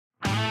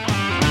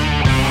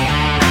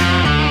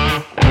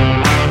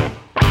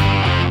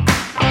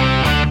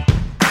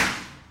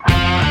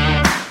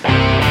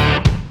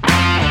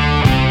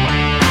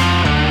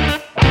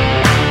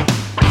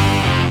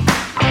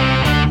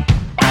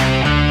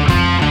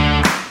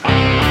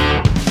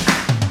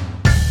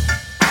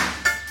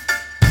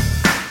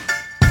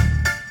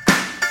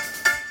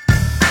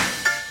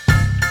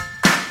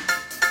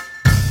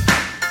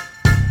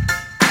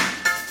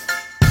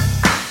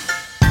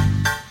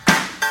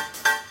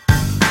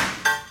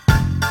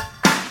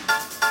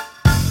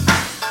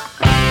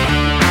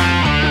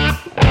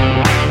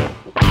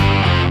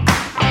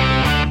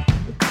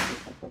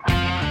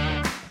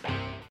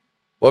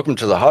Welcome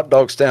to the Hot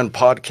Dog Stand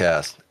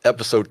Podcast,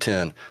 Episode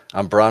 10.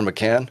 I'm Brian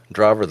McCann,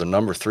 driver of the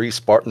number 3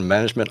 Spartan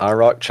Management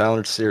IROC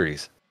Challenge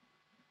Series.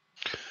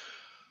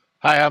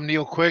 Hi, I'm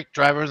Neil Quick,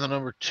 driver of the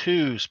number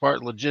 2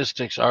 Spartan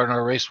Logistics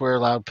R&R Racewear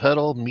Loud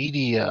Pedal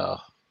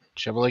Media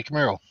Chevrolet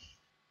Camaro.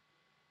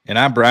 And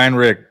I'm Brian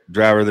Rick,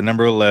 driver of the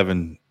number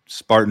 11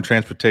 Spartan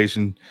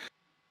Transportation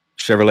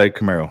Chevrolet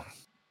Camaro.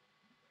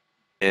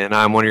 And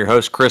I'm one of your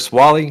hosts, Chris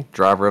Wally,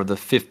 driver of the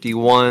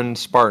 51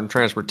 Spartan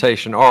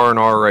Transportation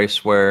R&R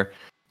Racewear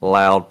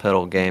Loud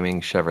Pedal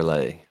Gaming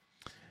Chevrolet.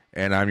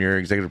 And I'm your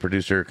executive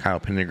producer, Kyle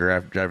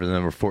Pendergraph, driver of the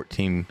number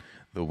 14,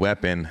 The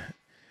Weapon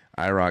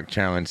IROC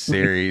Challenge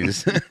Series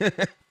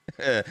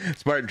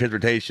Spartan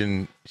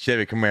Transportation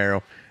Chevy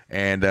Camaro.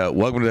 And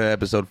welcome to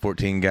episode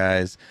 14,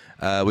 guys.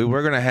 We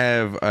were going to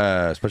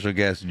have special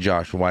guest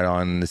Josh White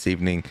on this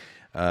evening.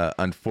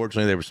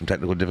 Unfortunately, there were some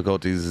technical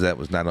difficulties that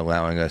was not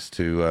allowing us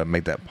to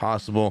make that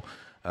possible.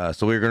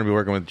 So we're going to be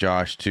working with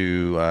Josh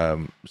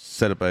to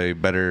set up a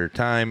better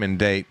time and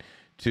date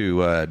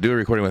to do a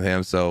recording with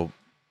him. So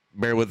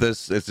bear with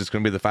us. It's just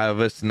going to be the 5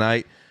 of us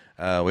tonight.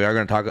 We are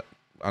going to talk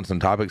on some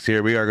topics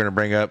here. We are going to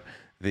bring up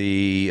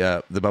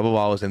the Bubba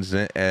Wallace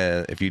incident.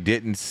 If you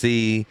didn't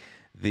see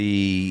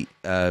the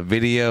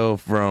video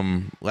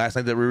from last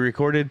night that we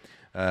recorded,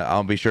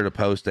 I'll be sure to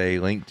post a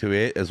link to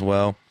it as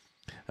well.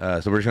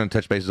 So we're just going to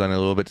touch bases on it a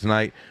little bit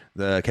tonight.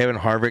 The Kevin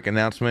Harvick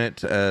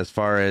announcement as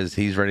far as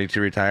he's ready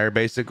to retire,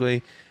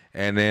 basically.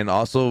 And then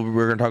also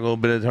we're going to talk a little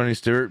bit of Tony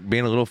Stewart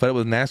being a little fed up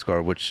with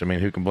NASCAR, which, I mean,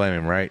 who can blame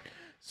him, right?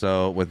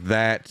 So with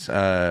that...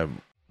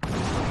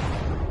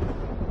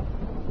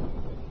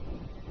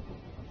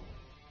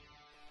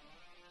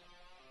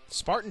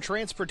 Spartan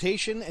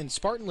Transportation and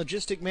Spartan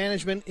Logistic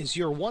Management is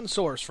your one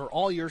source for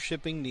all your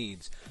shipping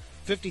needs.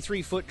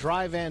 53-foot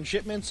dry van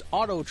shipments,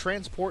 auto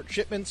transport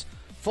shipments,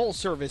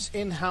 full-service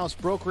in-house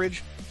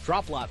brokerage,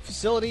 drop-lot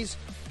facilities,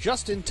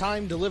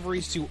 just-in-time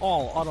deliveries to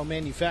all auto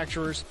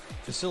manufacturers,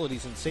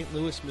 facilities in St.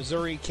 Louis,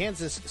 Missouri,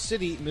 Kansas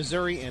City,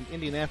 Missouri, and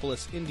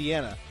Indianapolis,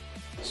 Indiana.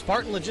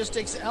 Spartan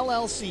Logistics,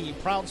 LLC,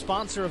 proud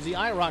sponsor of the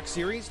IROC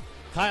Series,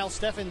 Kyle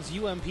Steffens,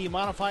 UMP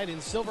Modified and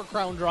Silver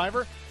Crown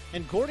driver,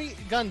 and Gordy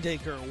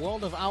Gundaker,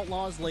 World of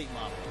Outlaws late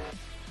model.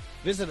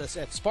 Visit us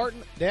at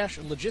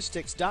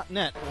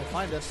spartan-logistics.net or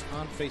find us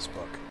on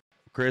Facebook.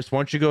 Chris, why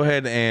don't you go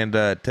ahead and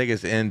take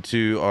us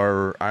into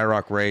our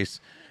IROC race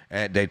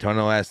at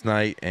Daytona last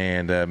night,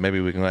 and maybe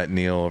we can let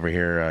Neil over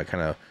here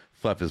kind of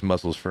fluff his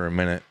muscles for a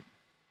minute.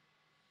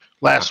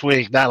 Last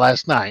week, not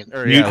last night.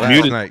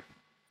 Last night.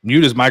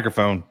 Mute his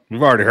microphone.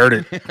 We've already heard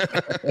it.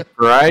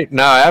 Right?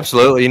 No,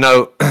 absolutely. You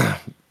know,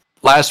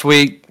 last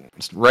week,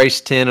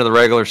 race 10 of the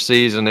regular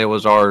season, it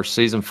was our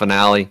season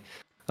finale.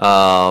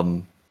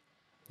 There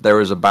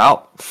was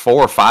about 4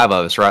 or 5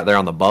 of us right there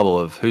on the bubble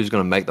of who's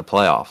going to make the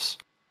playoffs.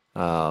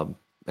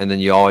 And then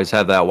you always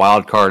have that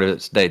wild card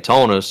at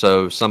Daytona,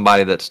 so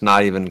somebody that's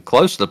not even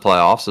close to the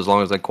playoffs, as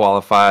long as they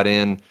qualified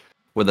in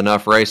with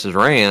enough races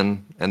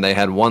ran and they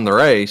had won the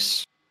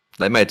race,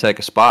 they may take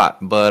a spot.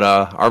 But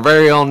our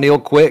very own Neil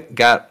Quick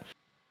got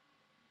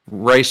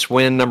race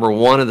win number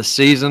 1 of the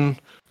season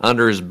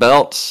under his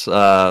belt,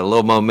 a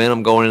little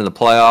momentum going into the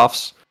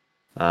playoffs.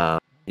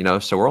 You know,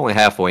 so we're only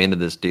halfway into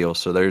this deal,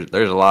 so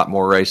there's a lot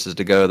more races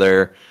to go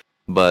there.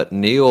 But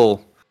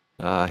Neil,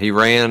 he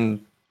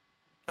ran...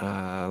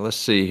 let's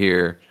see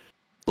here.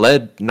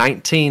 Led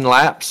 19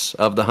 laps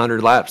of the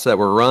 100 laps that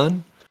were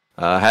run.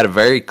 Had a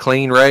very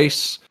clean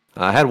race.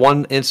 Had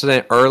one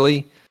incident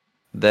early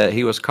that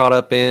he was caught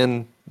up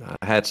in.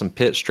 Had some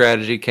pit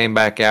strategy. Came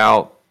back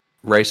out.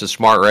 Race a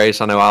smart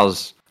race. I know I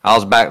was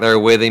back there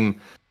with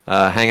him,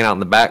 hanging out in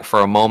the back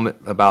for a moment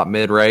about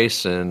mid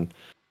race, and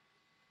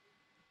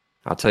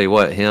I'll tell you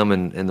what, him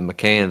and the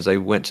McCanns, they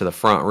went to the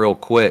front real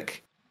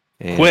quick.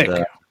 And, quick.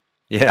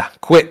 Yeah,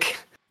 quick.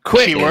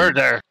 Key word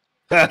there.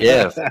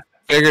 Yeah,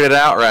 figured it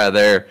out right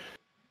there.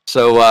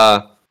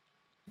 So,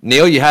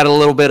 Neil, you had a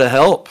little bit of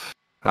help.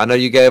 I know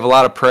you gave a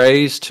lot of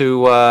praise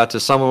to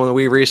someone that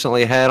we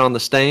recently had on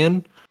the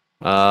stand.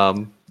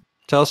 Tell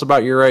us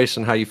about your race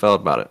and how you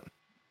felt about it.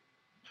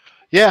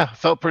 Yeah,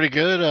 felt pretty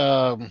good.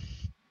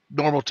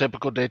 Normal,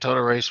 typical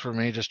Daytona race for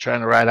me, just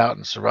trying to ride out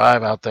and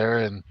survive out there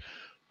and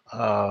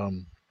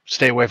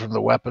stay away from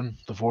the weapon,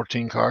 the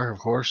 14 car, of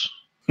course.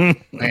 I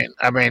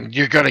mean,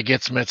 you're going to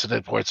get some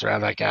incident points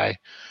around that guy.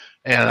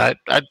 And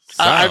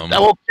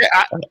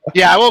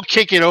I won't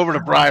kick it over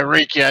to Brian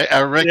Rick yet.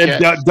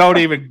 Don't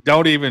even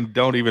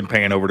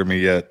pan over to me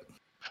yet.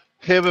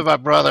 Him and my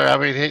brother. I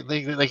mean,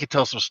 they could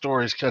tell some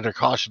stories under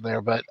caution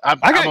there, but I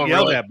got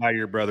yelled at by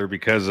your brother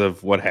because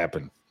of what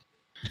happened.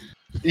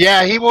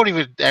 Yeah, he won't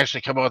even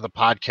actually come on the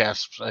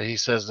podcast. He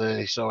says that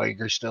he's so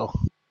angry still.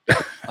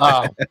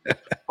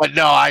 But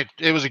no,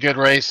 it was a good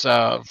race.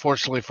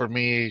 Fortunately for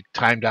me,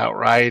 timed out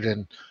right,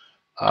 and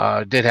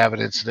did have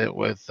an incident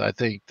with, I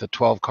think, the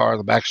 12 car in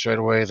the back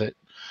straightaway that,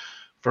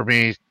 for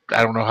me,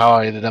 I don't know how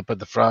I ended up at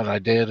the front. I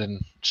did,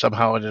 and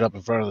somehow ended up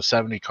in front of the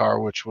 70 car,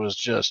 which was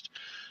just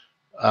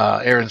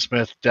Aaron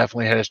Smith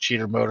definitely had his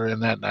cheater motor in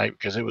that night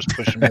because it was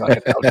pushing me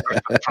like a dog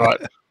in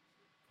front.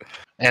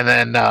 And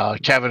then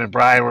Kevin and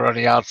Brian were on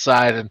the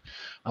outside, and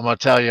I'm gonna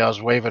tell you, I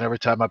was waving every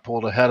time I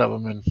pulled ahead of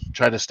them and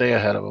tried to stay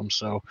ahead of them.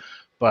 So,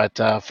 but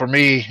for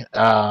me,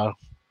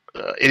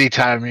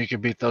 anytime you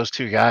can beat those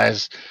two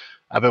guys,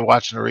 I've been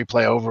watching the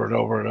replay over and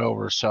over and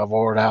over, so I've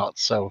wore it out.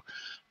 So,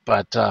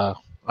 but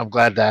I'm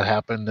glad that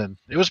happened, and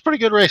it was a pretty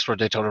good race for a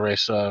Daytona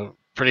race.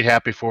 Pretty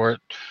happy for it.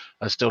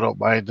 I still don't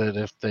mind it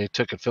if they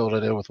took and filled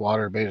it in with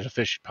water and made it a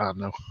fishing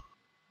pond,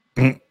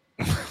 though.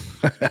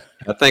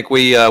 I think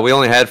we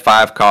only had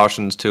 5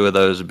 cautions, 2 of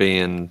those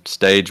being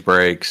stage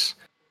breaks.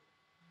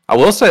 I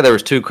will say there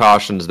was 2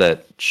 cautions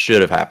that should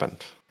have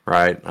happened,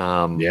 right? Yeah.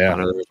 I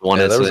know there was one.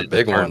 Yeah, there was a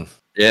big one.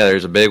 Yeah,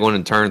 there's a big one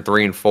in turn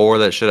 3 and 4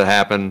 that should have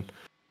happened.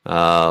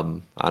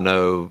 I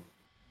know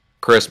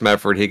Chris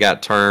Medford, he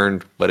got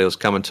turned, but it was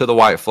coming to the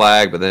white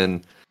flag. But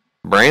then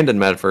Brandon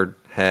Medford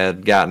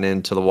had gotten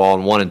into the wall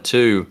in 1 and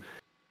 2,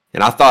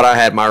 and I thought I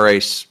had my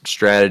race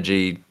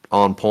strategy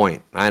on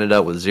point. I ended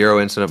up with 0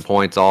 incident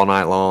points all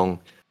night long.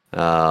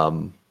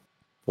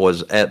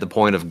 Was at the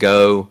point of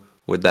go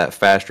with that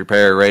fast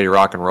repair, ready to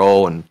rock and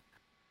roll, and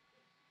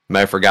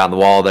Medford got in the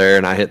wall there,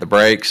 and I hit the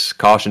brakes.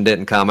 Caution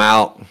didn't come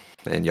out,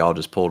 and y'all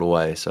just pulled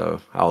away.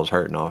 So I was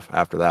hurting off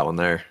after that one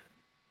there.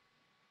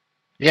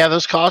 Yeah,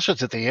 those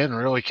cautions at the end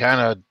really kind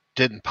of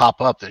didn't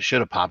pop up that should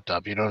have popped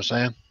up. You know what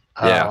I'm saying?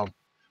 Yeah.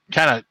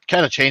 Kind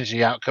of changed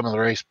the outcome of the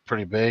race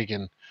pretty big,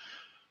 and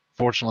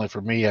fortunately for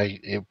me,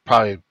 it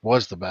probably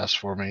was the best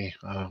for me.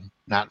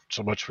 Not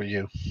so much for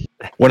you.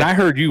 When I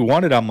heard you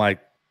won it, I'm like,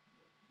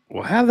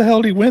 well, how the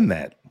hell did he win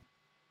that?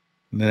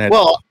 And then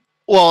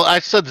Well, I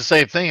said the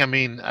same thing. I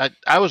mean,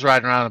 I was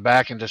riding around the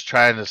back and just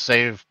trying to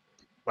save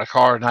my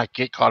car and not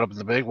get caught up in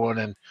the big one,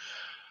 and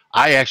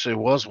I actually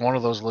was one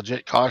of those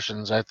legit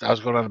cautions. I was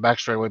going on the back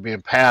straightaway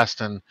being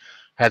passed and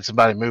had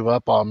somebody move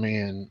up on me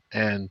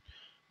and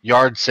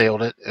yard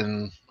sailed it.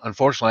 And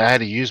unfortunately, I had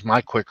to use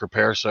my quick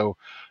repair. So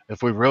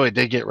if we really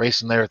did get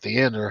racing there at the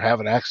end or have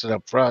an accident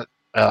up front,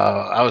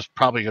 I was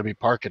probably going to be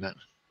parking it.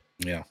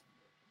 yeah.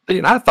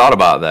 You know, I thought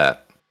about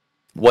that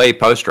way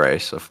post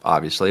race,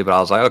 obviously, but I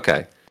was like,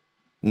 okay,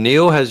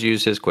 Neil has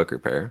used his quick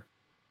repair,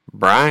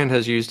 Brian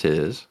has used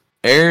his,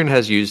 Aaron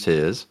has used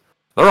his.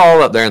 They're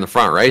all up there in the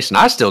front race, and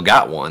I still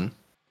got one.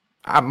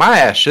 My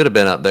ass should have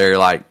been up there,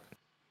 like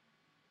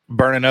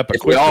Burning up a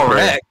if we quick all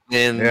repair. wrecked,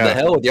 and Yeah. the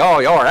hell with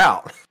y'all are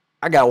out.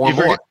 I got one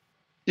more.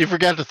 You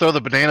forgot to throw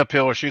the banana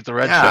peel or shoot the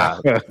red Yeah.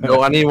 shell.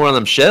 No, I need one of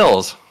them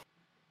shells.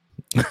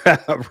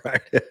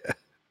 Right.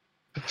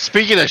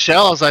 Speaking of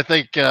shells, I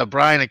think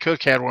Brian and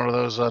Cook had one of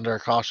those under a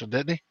caution,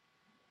 didn't he?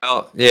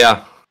 Oh,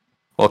 yeah.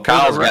 Well,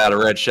 Kyle's got a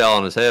red shell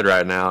on his head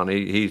right now, and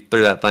he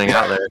threw that thing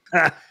out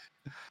there.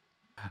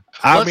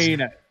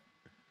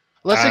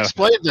 Let's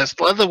explain this.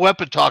 Let the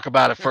weapon talk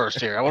about it first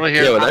here. I want to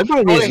hear. Yeah, well,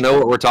 everybody needs to know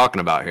what we're talking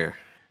about here.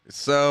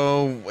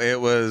 So it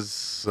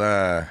was,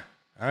 I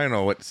don't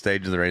know what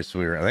stage of the race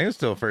we were. I think it was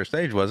still first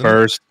stage, wasn't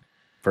it?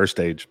 First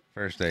stage.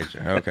 First stage.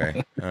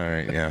 Okay. All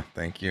right. Yeah.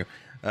 Thank you.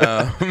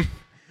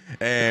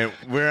 And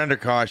we're under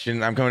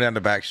caution. I'm coming down the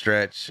back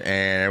stretch,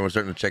 and everyone's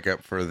starting to check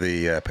up for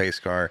the pace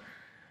car.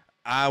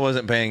 I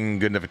wasn't paying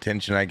good enough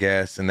attention, I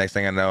guess. And next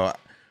thing I know,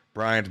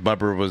 Brian's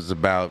bumper was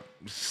about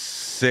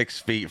 6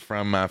 feet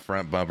from my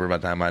front bumper by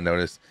the time I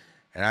noticed.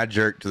 And I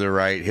jerked to the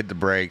right, hit the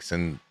brakes,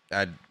 and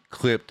I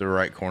clipped the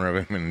right corner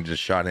of him and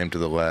just shot him to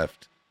the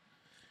left.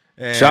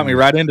 And Shot me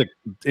right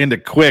into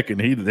quick, and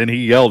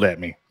he yelled at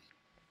me.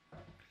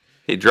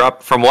 He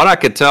dropped, from what I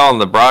could tell on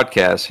the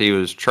broadcast, he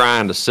was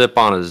trying to sip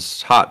on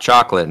his hot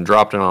chocolate and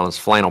dropped it on his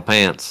flannel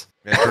pants.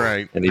 That's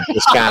right. And he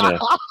just kind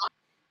of...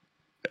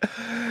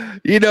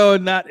 You know,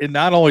 and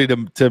not only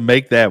to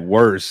make that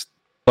worse,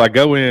 so I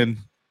go in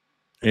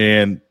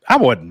and I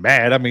wasn't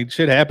mad. I mean,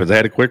 shit happens. I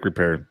had a quick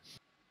repair.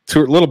 A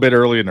little bit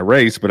early in the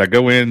race, but I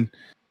go in,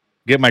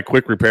 get my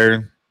quick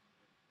repair,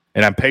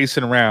 and I'm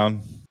pacing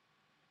around.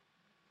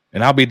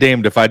 And I'll be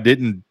damned if I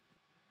didn't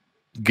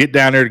get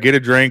down there to get a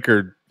drink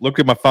or look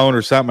at my phone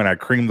or something, and I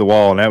creamed the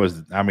wall, and that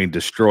was,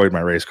 destroyed my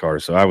race car.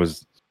 So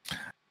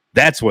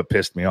that's what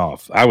pissed me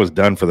off. I was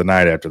done for the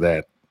night after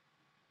that.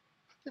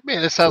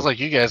 Man, it sounds like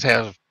you guys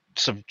have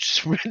some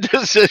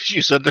tremendous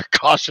issues under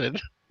caution.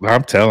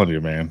 I'm telling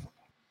you, man.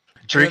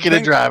 Drinking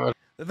and driving.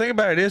 The thing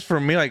about it is, for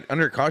me, like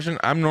under caution,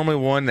 I'm normally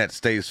one that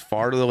stays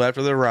far to the left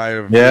or the right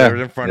of Yeah,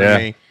 whoever's in front of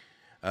me.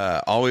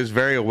 Always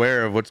very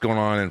aware of what's going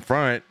on in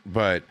front,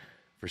 but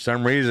for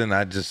some reason,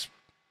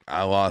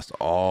 I lost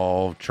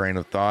all train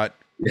of thought.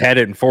 You had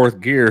it in fourth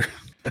gear.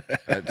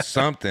 That's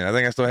something. I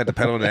think I still had to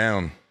pedal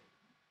down.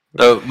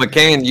 So,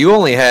 McCain, you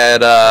only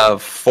had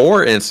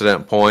 4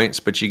 incident points,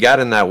 but you got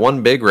in that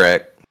one big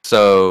wreck.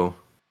 So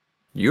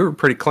you were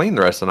pretty clean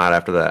the rest of the night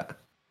after that.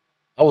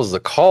 I was the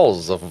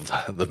cause of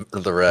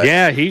the wreck.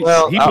 Yeah,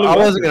 I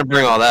wasn't going to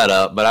bring all that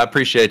up, but I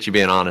appreciate you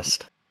being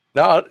honest.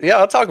 No, yeah,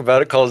 I'll talk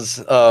about it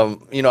because, I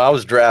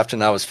was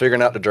drafting. I was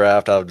figuring out the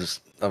draft. I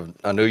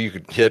knew you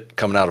could hit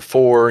coming out of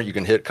 4, you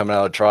can hit coming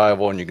out of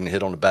triangle, and you can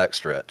hit on the back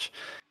stretch.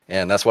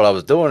 And that's what I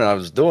was doing. And I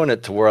was doing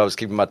it to where I was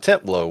keeping my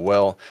temp low.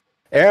 Well,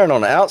 Aaron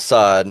on the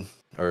outside,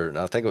 or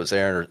I think it was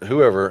Aaron or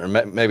whoever,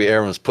 and maybe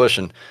Aaron was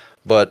pushing,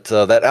 But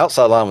that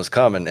outside line was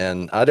coming,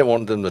 and I didn't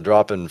want them to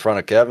drop in front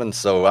of Kevin,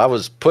 so I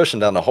was pushing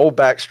down the whole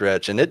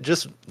backstretch, and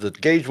the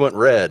gauge went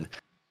red,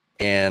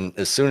 and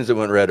as soon as it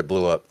went red, it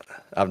blew up.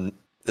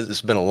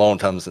 It's been a long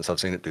time since I've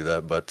seen it do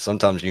that, but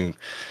sometimes you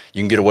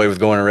can get away with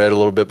going red a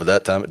little bit, but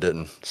that time it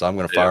didn't. So I'm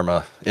going to fire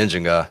my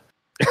engine guy.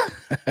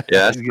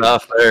 Yeah, that's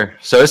tough there.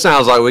 So it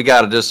sounds like we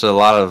got just a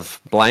lot of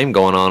blame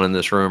going on in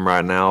this room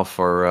right now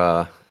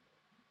for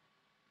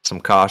some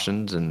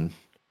cautions and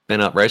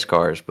bent up race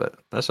cars, but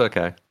that's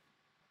okay.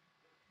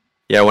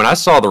 Yeah, when I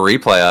saw the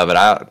replay of it,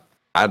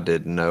 I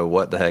didn't know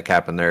what the heck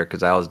happened there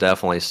because that was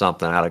definitely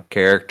something out of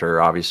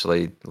character.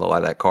 Obviously, looked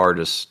like that car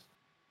just,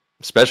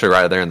 especially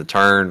right there in the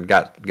turn,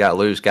 got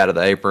loose, got to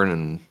the apron,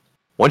 and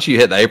once you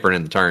hit the apron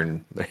in the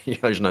turn,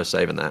 there's no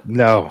saving that.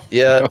 No.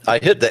 Yeah, I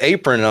hit the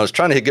apron, and I was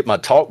trying to get my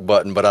talk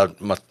button,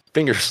 but my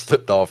finger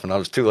slipped off, and I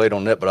was too late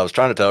on it. But I was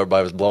trying to tell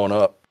everybody it was blowing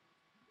up,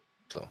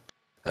 so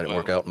that didn't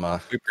work out in my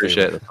We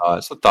appreciate the thought.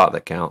 It's the thought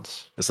that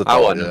counts. It's the I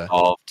thought, wasn't yeah.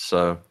 involved,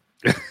 so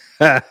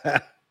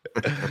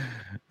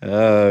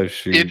Oh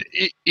shoot!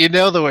 You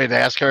know the way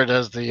NASCAR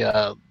does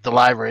the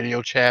live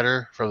radio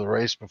chatter for the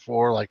race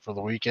before, like for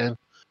the weekend.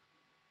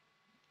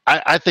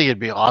 I think it'd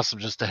be awesome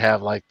just to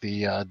have like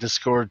the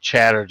Discord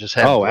chatter, just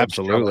have Oh, Blitz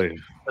absolutely,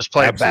 just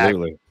play it back.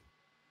 absolutely.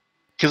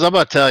 Because I'm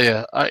gonna tell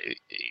you,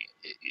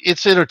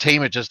 it's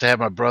entertainment just to have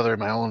my brother in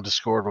my own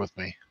Discord with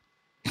me.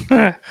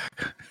 I'm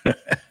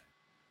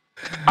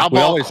We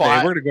all always say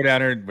quiet. we're going to go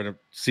down there and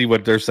see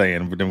what they're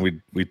saying, but then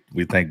we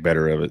think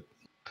better of it.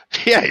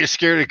 Yeah, you're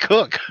scared to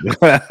cook.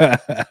 well,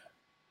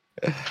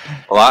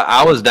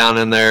 I was down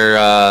in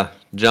there,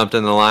 jumped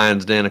in the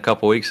lion's den a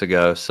couple weeks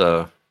ago,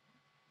 so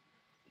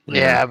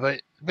Yeah,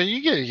 but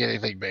you can't get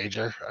anything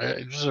major.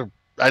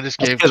 I just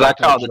gave because I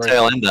something caught the that's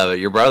tail end of it.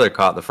 Your brother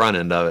caught the front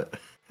end of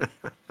it.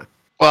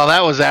 Well,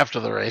 that was after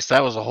the race.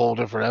 That was a whole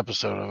different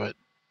episode of it.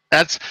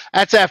 That's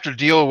after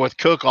dealing with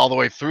Cook all the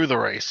way through the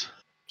race.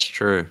 It's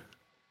true.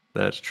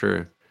 That's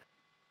true.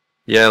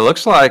 Yeah, it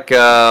looks like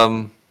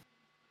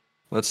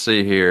let's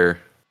see here.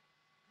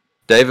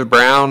 David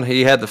Brown,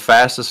 he had the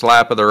fastest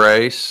lap of the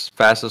race,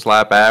 fastest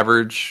lap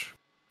average.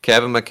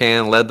 Kevin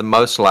McCann led the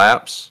most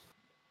laps.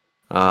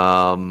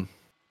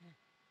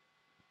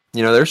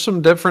 There's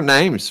some different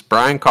names.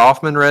 Brian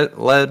Kaufman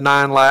led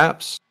 9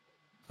 laps.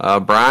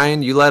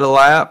 Brian, you led a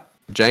lap.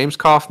 James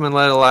Kaufman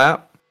led a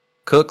lap.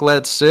 Cook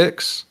led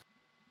 6.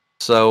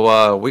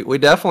 So we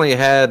definitely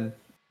had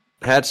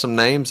some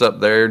names up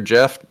there.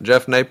 Jeff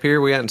Napier,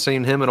 we hadn't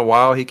seen him in a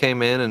while. He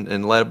came in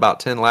and led about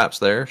 10 laps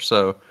there.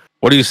 So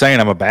What are you saying?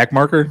 I'm a back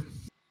marker?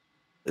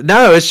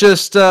 no, it's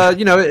just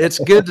it's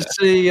good to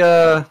see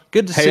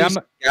see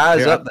some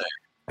guys up there.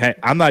 Hey,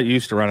 I'm not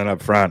used to running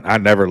up front. I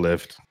never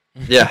lift.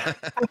 Yeah,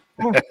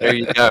 there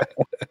you go.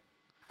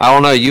 I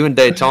don't know. You and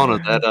Daytona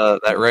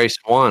that race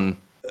won.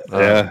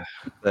 Yeah,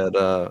 That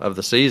of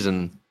the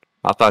season.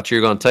 I thought you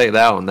were going to take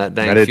that one. That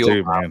dang I did fuel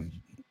too, pop. man.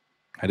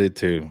 I did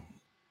too.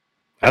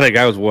 I think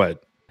I was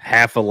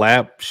half a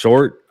lap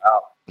short.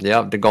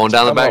 Yep, going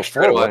down the back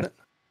straightaway.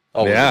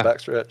 Oh, Yeah. yeah,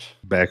 backstretch.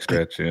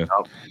 Backstretch, yeah.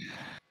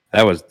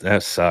 Yep.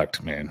 That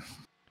sucked, man.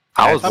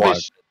 I was How many-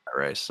 watching that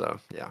race, so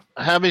yeah.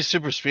 How many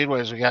super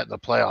speedways we got in the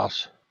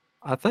playoffs?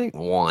 I think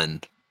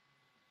 1.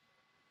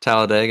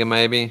 Talladega,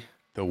 maybe.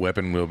 The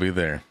weapon will be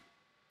there.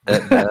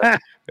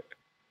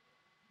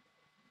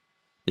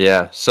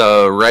 Yeah,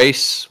 so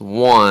race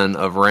 1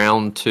 of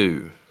round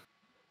 2,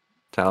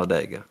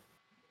 Talladega.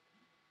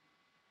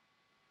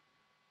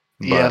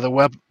 Yeah, But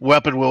the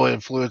weapon will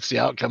influence the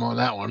outcome on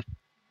that one.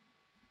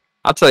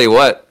 I'll tell you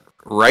what,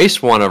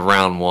 race 1 of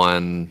round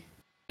 1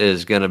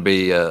 is going to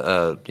be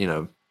I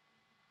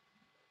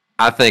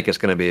think it's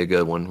going to be a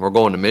good one. We're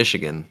going to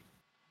Michigan.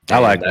 I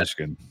like that-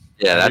 Michigan.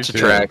 Yeah, that's a too.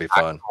 track. That'll be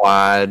fun.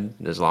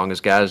 Wide. As long as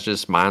guys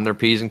just mind their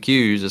P's and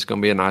Q's, it's going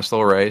to be a nice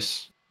little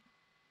race.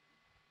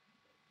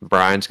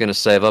 Brian's going to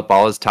save up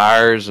all his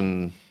tires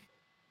and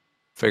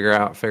figure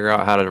out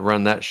how to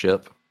run that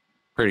ship.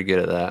 Pretty good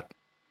at that.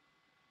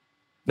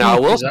 Now, I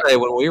will say,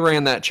 when we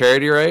ran that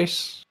charity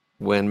race,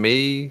 when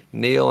me,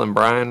 Neil, and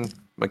Brian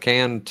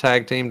McCann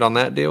tag teamed on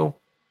that deal,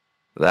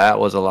 that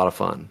was a lot of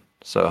fun.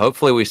 So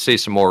hopefully we see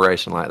some more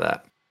racing like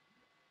that.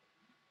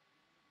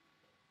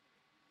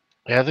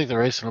 Yeah, I think the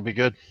racing will be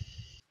good.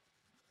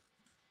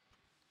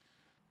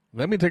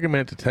 Let me take a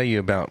minute to tell you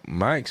about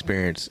my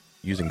experience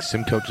using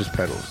SimCoach's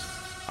pedals.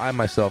 I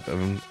myself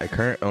am a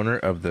current owner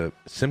of the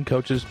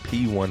SimCoach's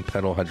P1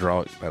 pedal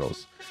hydraulic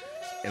pedals.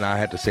 And I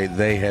have to say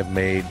they have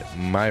made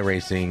my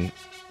racing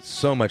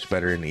so much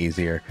better and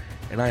easier.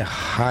 And I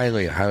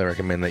highly, highly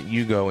recommend that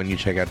you go and you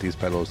check out these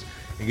pedals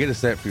and get a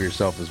set for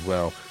yourself as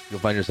well. You'll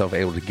find yourself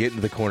able to get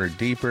into the corner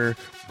deeper,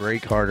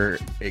 brake harder,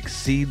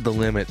 exceed the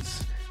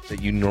limits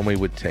that you normally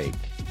would take.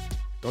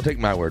 Don't take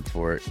my word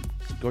for it.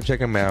 Go check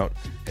them out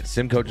at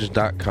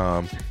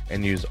simcoaches.com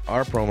and use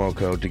our promo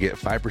code to get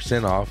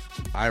 5% off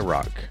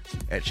iRock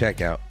at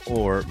checkout,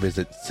 or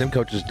visit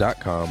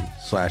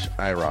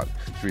simcoaches.com/iRock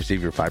to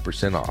receive your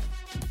 5% off.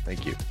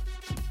 Thank you.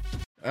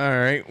 All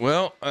right.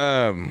 Well,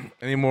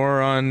 any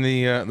more on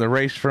the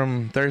race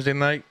from Thursday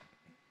night?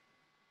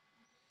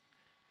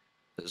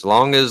 As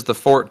long as the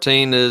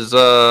 14 is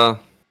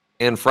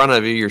in front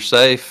of you, you're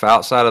safe.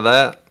 Outside of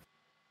that,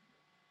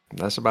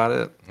 that's about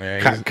it.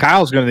 Yeah,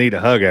 Kyle's going to need a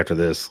hug after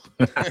this.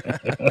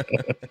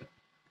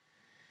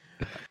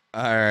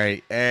 all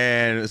right.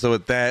 And so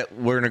with that,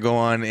 we're going to go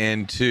on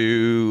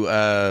into,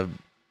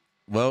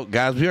 well,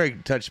 guys, we already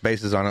touched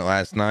bases on it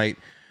last night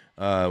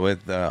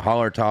with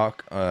Holler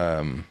Talk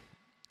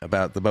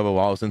about the Bubba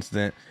Wallace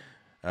incident.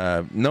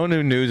 No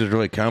new news has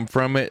really come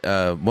from it.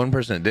 One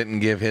person that didn't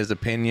give his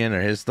opinion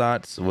or his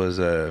thoughts was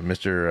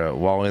Mr.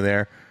 Wally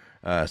there.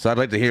 So I'd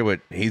like to hear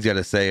what he's got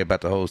to say about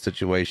the whole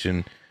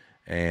situation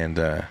and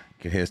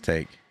get his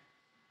take.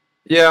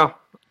 Yeah,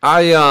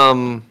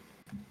 Bubba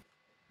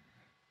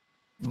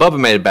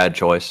made a bad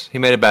choice. He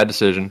made a bad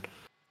decision.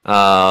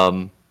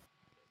 And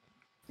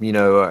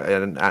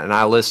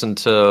I listened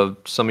to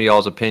some of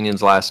y'all's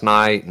opinions last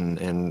night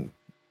and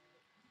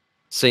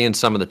seeing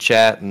some of the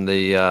chat and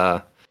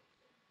the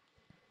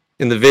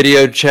in the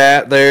video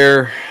chat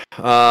there.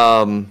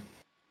 No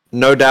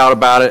doubt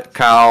about it.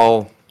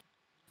 Kyle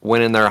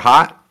went in there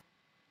hot,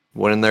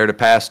 went in there to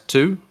pass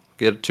 2,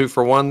 get a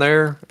 2-for-1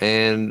 there,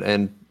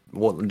 and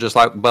just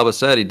like Bubba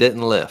said, he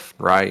didn't lift,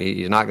 right?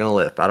 He's not going to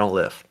lift. I don't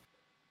lift.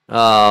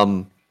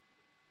 I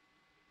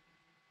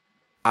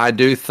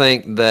do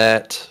think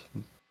that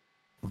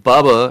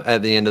Bubba,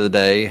 at the end of the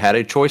day, had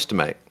a choice to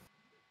make.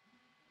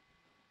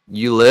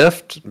 You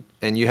lift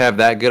and you have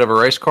that good of a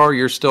race car,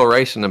 you're still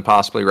racing and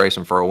possibly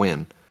racing for a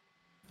win.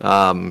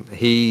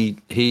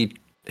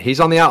 He's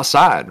on the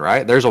outside,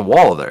 right? There's a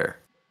wall there.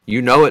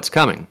 You know it's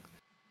coming.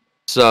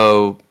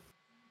 So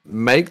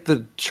make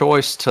the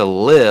choice to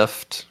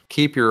lift,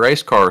 keep your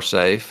race car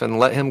safe, and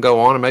let him go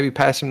on and maybe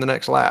pass him the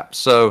next lap.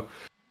 So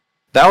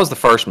that was the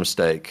first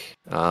mistake.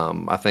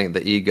 I think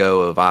the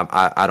ego of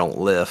I don't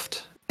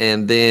lift.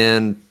 And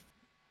then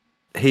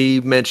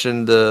he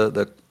mentioned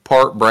the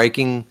part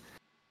braking.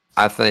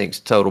 I think it's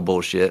total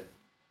bullshit.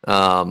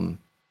 I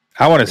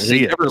want to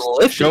see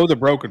it. Show the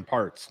broken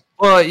parts.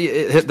 Well,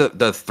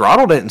 the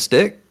throttle didn't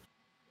stick.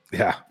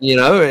 Yeah.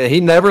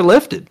 He never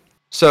lifted.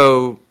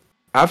 So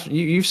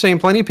you've seen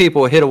plenty of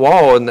people hit a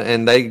wall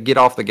and they get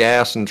off the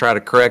gas and try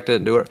to correct it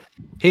and do it.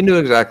 He knew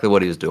exactly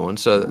what he was doing.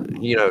 So,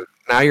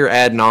 now you're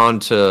adding on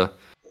to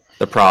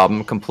the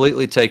problem.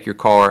 Completely take your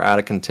car out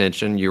of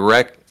contention. You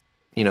wreck,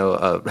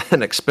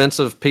 an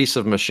expensive piece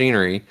of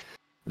machinery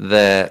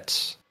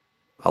that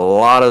a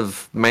lot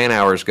of man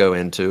hours go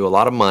into, a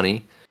lot of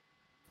money,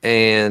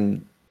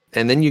 and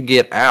then you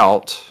get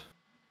out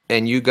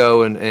and you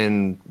go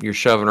and you're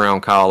shoving around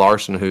Kyle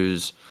Larson,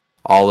 who's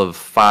all of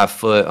 5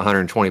 foot,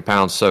 120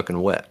 pounds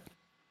soaking wet.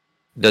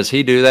 Does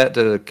he do that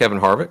to Kevin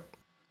Harvick?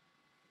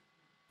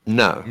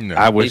 No.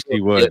 I wish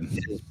he would.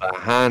 His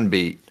behind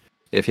beat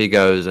if he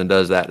goes and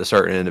does that to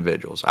certain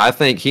individuals. I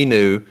think he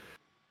knew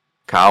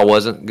Kyle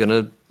wasn't going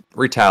to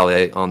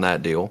retaliate on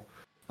that deal.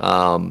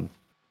 And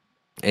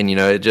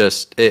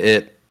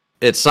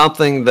it's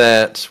something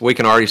that we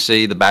can already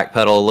see the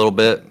backpedal a little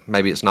bit.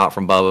 Maybe it's not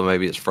from Bubba.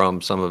 Maybe it's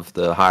from some of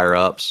the higher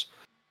ups.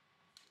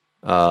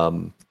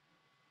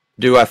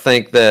 Do I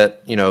think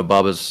that,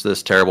 Bubba's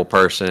this terrible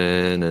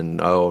person and,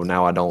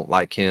 now I don't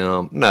like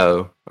him?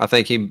 No, I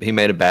think he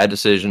made a bad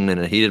decision in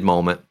a heated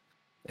moment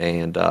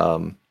and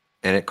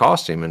it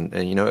cost him and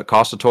it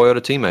cost a Toyota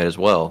teammate as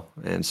well.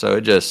 And so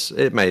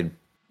it made,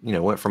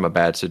 went from a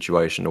bad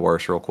situation to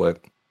worse real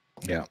quick.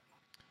 Yeah.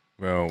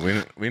 Well,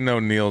 we know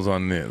Neil's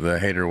on the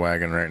hater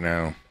wagon right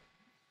now.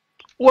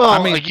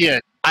 Well,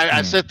 again,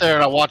 I sit there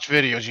and I watch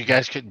videos. You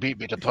guys couldn't beat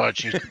me to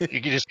punch. I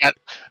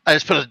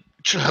just put a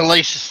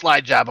hellacious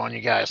slide job on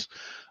you guys.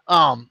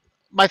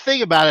 My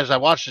thing about it is I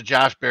watched the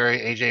Josh Berry,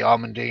 AJ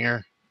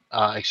Allmendinger,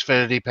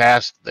 Xfinity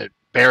Pass that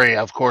Berry,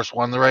 of course,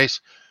 won the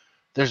race.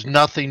 There's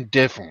nothing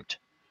different.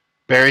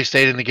 Berry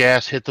stayed in the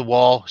gas, hit the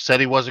wall, said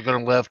he wasn't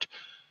going to lift.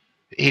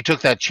 He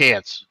took that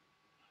chance.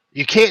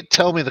 You can't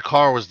tell me the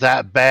car was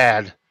that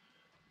bad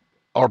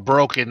or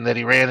broken that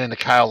he ran into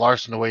Kyle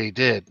Larson the way he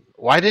did.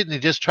 Why didn't he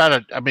just try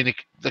to?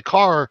 The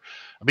car.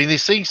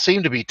 These things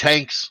seem to be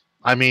tanks.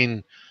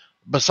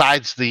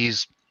 Besides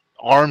these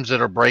arms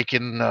that are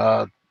breaking,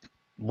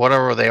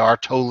 whatever they are,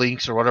 toe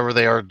links or whatever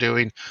they are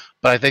doing,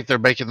 but I think they're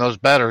making those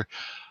better.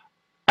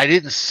 I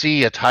didn't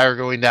see a tire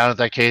going down at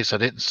that case. I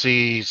didn't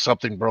see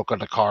something broke on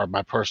the car,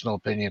 my personal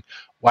opinion.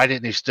 Why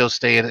didn't he still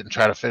stay in it and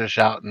try to finish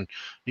out? And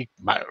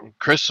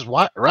Chris is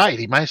right.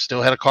 He might have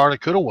still had a car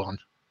that could have won.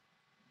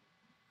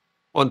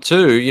 Well,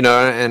 too,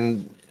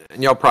 and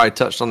y'all probably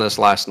touched on this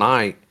last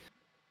night.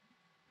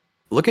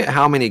 Look at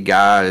how many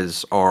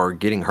guys are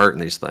getting hurt in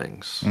these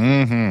things.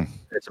 Mm-hmm.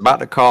 It's about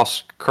to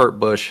cost Kurt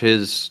Busch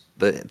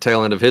the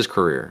tail end of his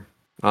career.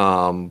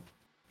 Harvick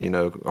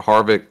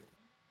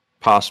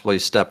possibly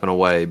stepping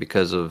away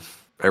because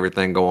of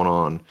everything going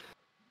on.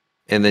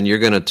 And then you're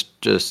going to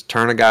just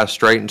turn a guy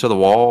straight into the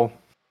wall,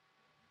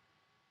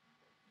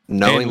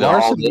 knowing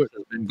that all this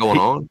has been going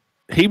on.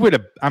 He would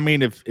have.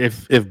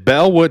 If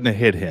Bell wouldn't have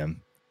hit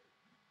him,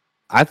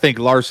 I think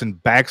Larson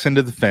backs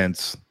into the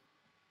fence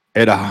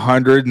at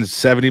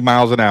 170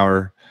 miles an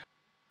hour,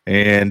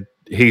 and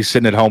he's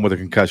sitting at home with a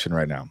concussion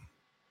right now.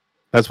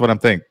 That's what I'm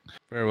thinking.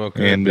 Very well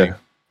could And be.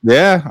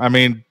 yeah, I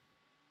mean,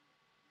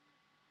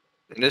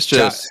 And it's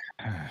just,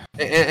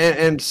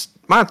 and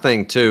my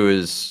thing too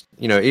is,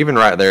 even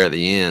right there at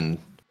the end,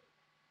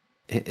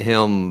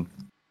 him,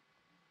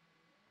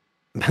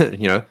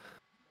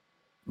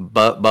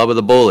 Bubba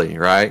the Bully,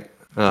 right?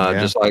 Yeah.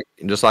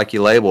 Just like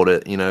you labeled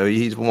it,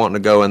 he's wanting to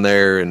go in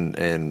there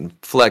and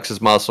flex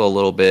his muscle a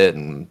little bit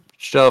and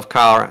shove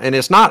Kyle, and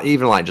it's not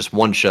even like just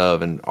one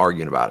shove and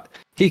arguing about it.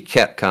 He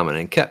kept coming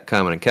and kept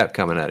coming and kept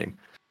coming at him,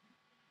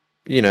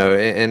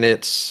 and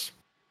it's,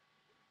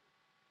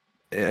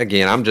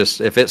 again,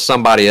 if it's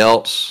somebody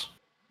else,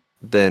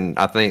 then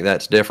I think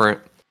that's different,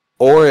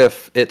 or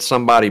if it's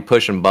somebody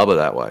pushing Bubba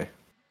that way,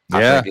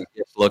 I think it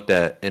gets looked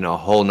at in a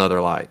whole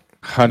nother light.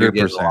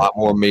 100%. A lot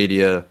more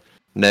media,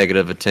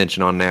 negative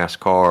attention on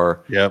NASCAR.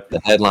 Yep. The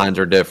headlines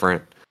are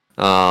different.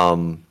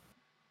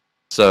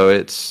 So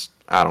it's,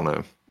 I don't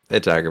know.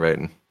 It's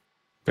aggravating.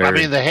 I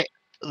mean,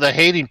 the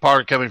hating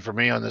part coming from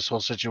me on this whole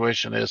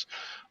situation is,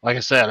 like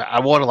I said, I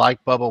want to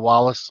like Bubba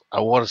Wallace. I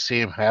want to see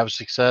him have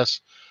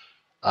success.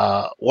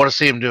 Want to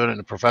see him do it in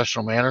a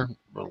professional manner,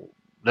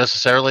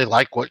 necessarily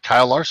like what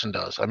Kyle Larson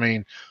does. I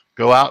mean,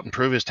 go out and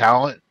prove his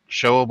talent,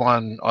 show him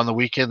on the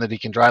weekend that he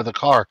can drive the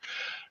car.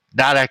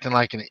 Not acting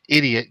like an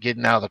idiot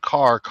getting out of the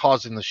car,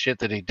 causing the shit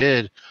that he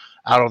did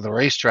out on the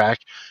racetrack.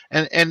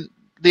 And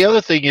the other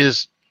thing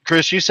is,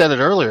 Chris, you said it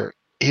earlier,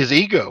 his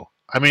ego.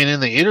 I mean, in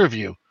the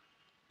interview,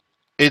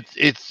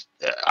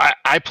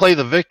 I play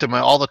the victim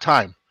all the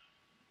time.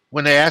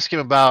 When they ask him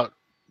about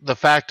the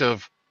fact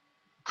of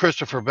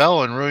Christopher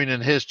Bell and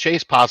ruining his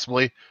chase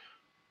possibly,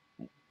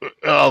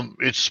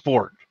 it's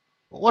sport.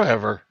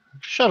 Whatever.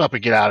 Shut up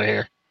and get out of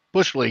here.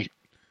 Bush League.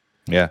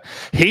 Yeah.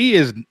 He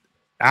is,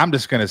 I'm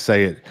just going to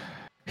say it.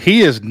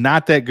 He is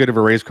not that good of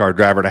a race car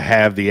driver to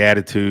have the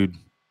attitude,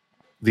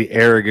 the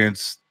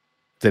arrogance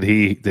that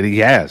he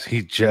has.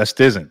 He just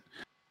isn't.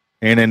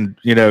 And then,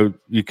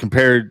 you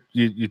compared,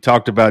 you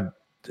talked about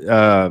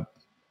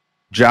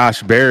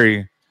Josh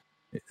Berry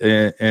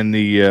in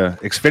the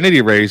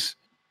Xfinity race.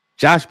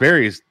 Josh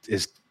Berry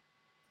is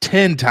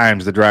 10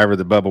 times the driver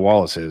that Bubba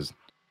Wallace is.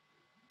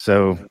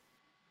 So,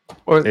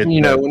 well,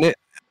 and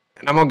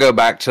I'm going to go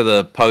back to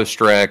the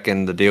post-wreck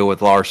and the deal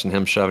with Larson,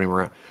 him shoving him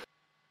around.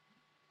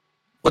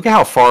 Look at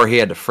how far he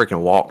had to freaking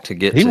walk to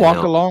get to him. He walked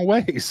a long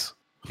ways.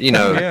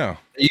 Yeah.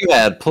 You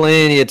had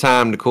plenty of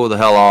time to cool the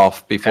hell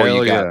off before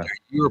you got there.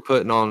 You were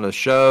putting on a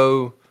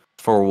show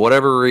for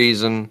whatever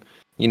reason.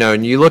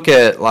 And you look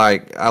at,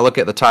 I look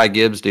at the Ty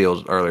Gibbs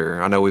deals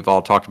earlier. I know we've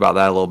all talked about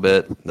that a little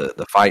bit,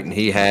 the fighting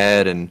he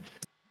had. And,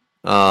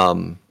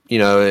 and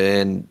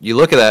you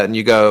look at that and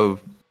you go,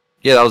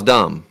 yeah, that was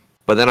dumb.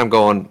 But then I'm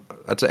going,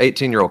 that's an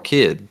 18-year-old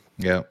kid.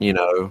 Yeah.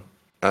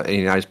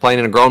 He's playing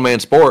in a grown man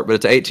sport, but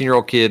it's an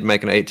 18-year-old kid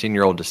making an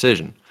 18-year-old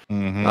decision.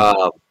 Mm-hmm.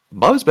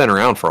 Bubba's been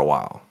around for a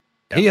while.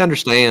 Yep. He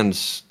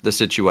understands the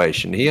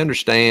situation. He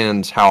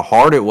understands how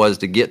hard it was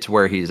to get to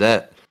where he's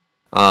at,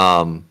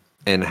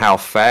 and how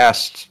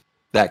fast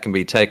that can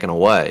be taken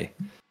away.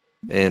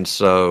 And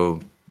so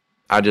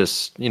I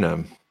just,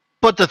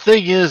 But the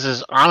thing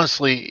is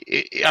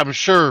honestly, I'm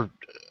sure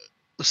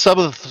some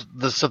of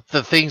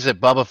the things that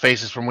Bubba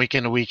faces from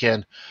weekend to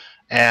weekend,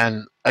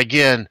 and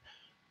again,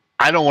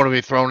 I don't want to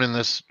be thrown in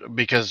this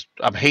because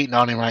I'm hating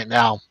on him right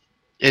now,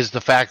 is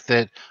the fact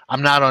that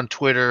I'm not on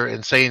Twitter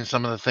and saying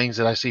some of the things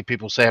that I see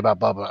people say about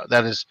Bubba.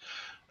 That is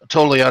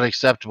totally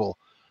unacceptable.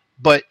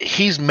 But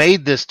he's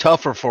made this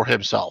tougher for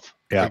himself.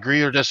 Yeah.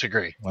 Agree or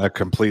disagree? I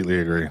completely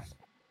agree.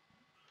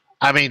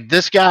 I mean,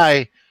 this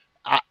guy,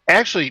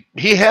 actually,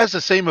 he has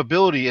the same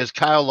ability as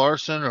Kyle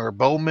Larson or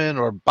Bowman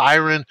or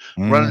Byron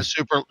running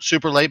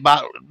super late.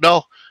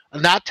 No,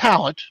 not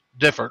talent,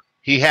 different.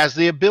 He has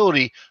the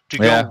ability to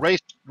go race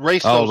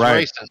those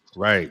races,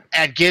 right,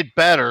 and get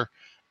better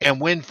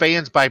and win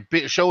fans by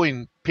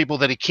showing people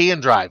that he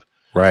can drive.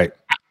 Right.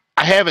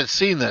 I haven't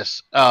seen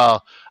this. I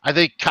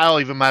think Kyle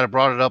even might have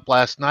brought it up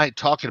last night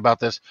talking about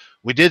this.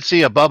 We did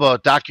see a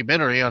Bubba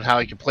documentary on how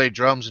he can play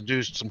drums and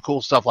do some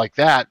cool stuff like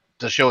that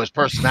to show his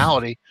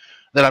personality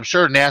that I'm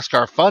sure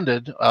NASCAR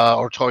funded,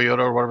 or Toyota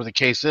or whatever the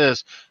case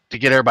is, to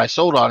get everybody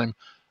sold on him.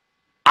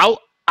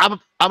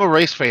 I'm a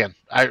race fan.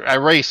 I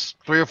race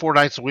 3 or 4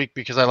 nights a week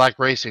because I like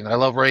racing. I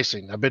love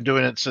racing. I've been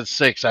doing it since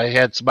 6. I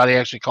had somebody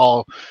actually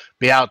call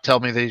me out, tell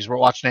me that he's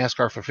watched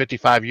NASCAR for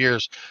 55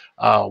 years,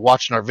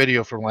 watching our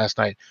video from last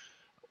night.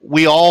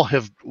 We all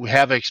have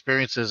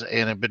experiences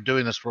and have been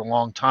doing this for a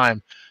long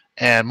time.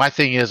 And my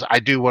thing is, I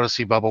do want to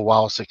see Bubba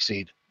Wallace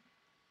succeed.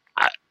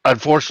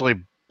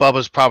 Unfortunately,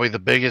 Bubba's probably the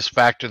biggest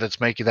factor that's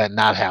making that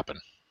not happen.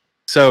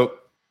 So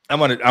I'm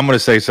gonna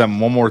say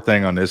one more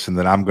thing on this, and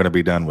then I'm gonna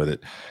be done with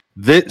it.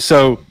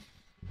 So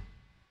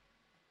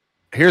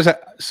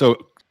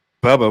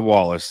Bubba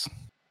Wallace,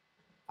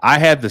 I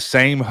had the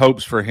same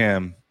hopes for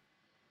him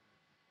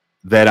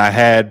that I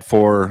had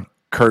for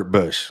Kurt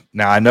Busch.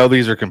 Now I know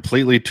these are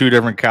completely 2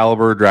 different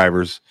caliber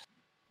drivers,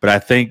 but I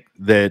think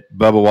that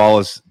Bubba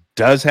Wallace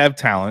does have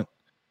talent.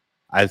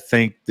 I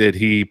think that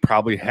he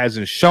probably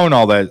hasn't shown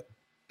all that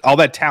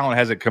talent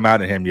hasn't come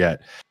out of him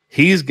yet.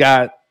 He's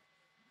got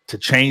to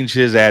change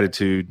his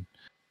attitude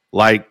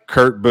like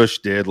Kurt Busch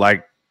did,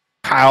 like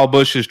Kyle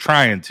Busch is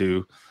trying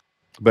to.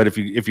 But if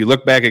you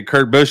look back at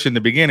Kurt Busch in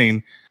the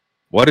beginning,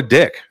 what a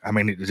dick. I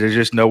mean, there's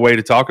just no way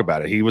to talk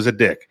about it. He was a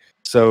dick.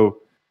 So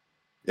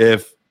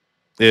if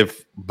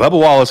Bubba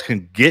Wallace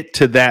can get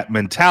to that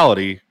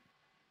mentality,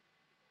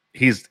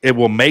 it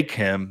will make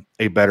him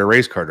a better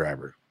race car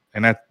driver.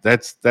 And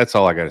that's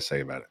all I got to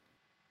say about it.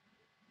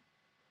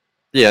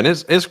 Yeah, and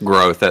it's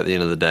growth at the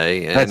end of the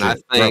day. And I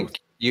think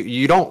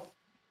you don't,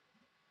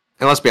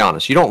 and let's be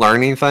honest, you don't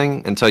learn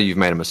anything until you've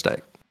made a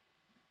mistake,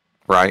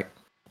 right?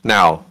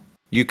 Now,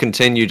 you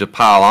continue to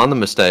pile on the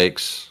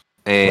mistakes,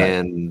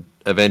 and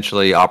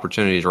eventually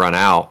opportunities run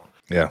out.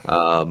 Yeah.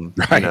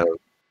 You know,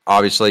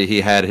 obviously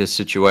he had his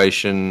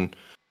situation,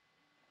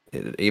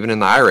 even in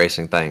the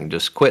iRacing thing,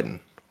 just quitting.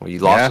 Well, you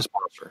lost a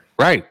sponsor.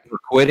 Right. You're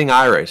quitting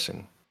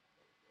iRacing.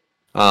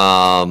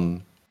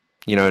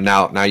 You know,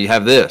 now you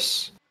have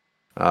this.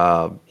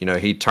 You know,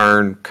 he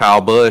turned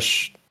Kyle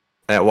Busch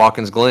at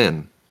Watkins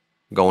Glen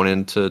going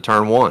into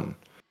turn 1.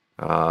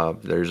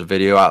 There's a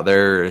video out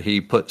there.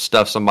 He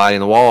stuffed somebody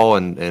in the wall,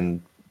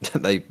 and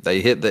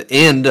they hit the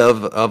end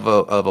of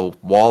a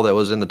wall that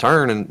was in the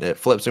turn, and it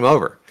flips him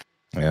over.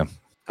 Yeah.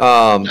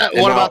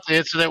 What about the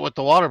incident with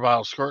the water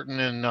bottle squirting?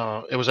 And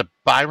it was a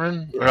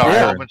Byron.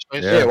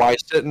 While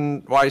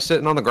he's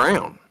sitting on the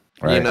ground.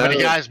 Right. You know? When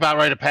the guy's about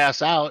ready to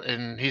pass out,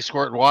 and he's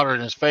squirting water in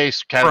his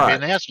face, kind of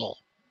being an asshole.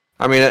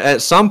 I mean,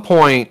 at some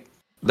point,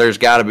 there's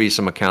got to be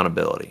some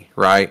accountability,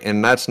 right?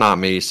 And that's not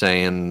me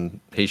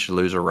saying he should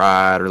lose a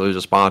ride or lose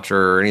a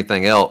sponsor or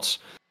anything else.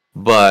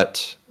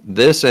 But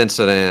this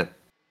incident,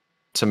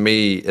 to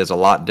me, is a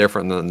lot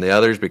different than the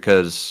others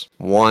because,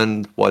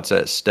 one, what's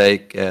at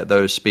stake at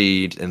those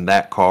speeds in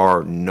that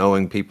car,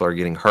 knowing people are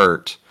getting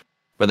hurt.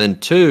 But then,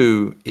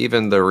 two,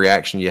 even the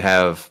reaction you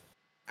have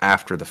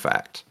after the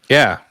fact.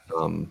 Yeah.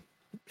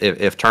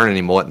 If turning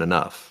him wasn't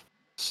enough.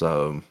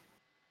 So...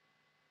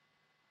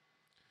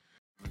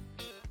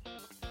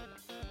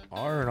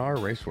 R&R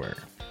Racewear,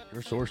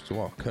 your source to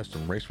all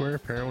custom racewear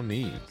apparel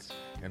needs,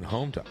 and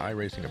home to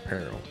iRacing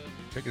apparel.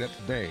 Check it out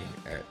today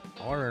at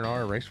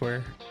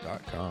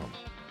rnrracewear.com.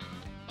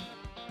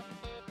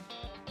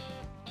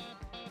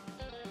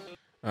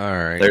 All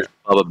right. There's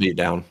Bubba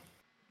Beatdown.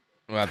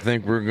 Well, I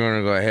think we're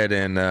going to go ahead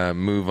and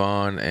move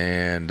on,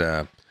 and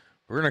we're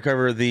going to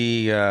cover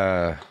the,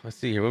 let's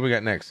see here, what we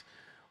got next?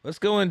 Let's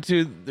go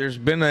into, there's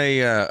been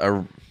I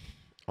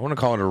want to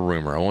call it a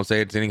rumor. I won't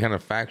say it's any kind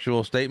of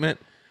factual statement.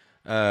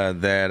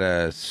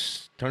 That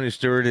Tony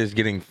Stewart is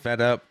getting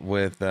fed up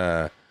with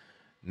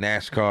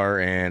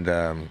NASCAR, and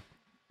a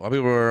lot of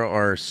people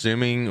are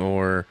assuming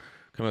or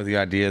coming up with the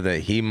idea that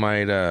he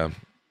might, after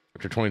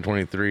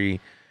 2023,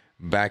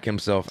 back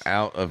himself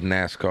out of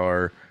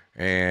NASCAR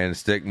and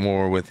stick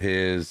more with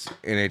his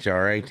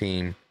NHRA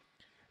team.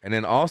 And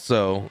then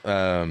also,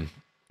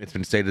 it's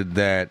been stated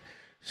that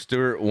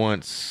Stewart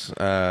wants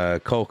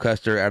Cole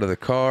Custer out of the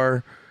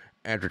car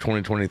after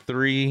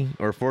 2023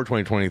 or for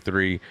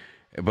 2023.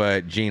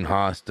 But Gene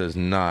Haas does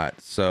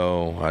not.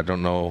 So I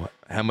don't know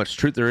how much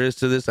truth there is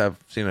to this. I've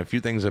seen a few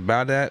things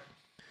about that.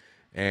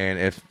 And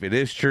if it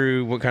is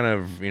true, what kind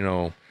of,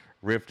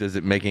 rift is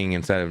it making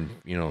inside of,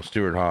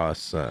 Stewart Haas?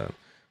 So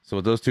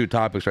with those two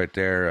topics right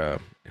there,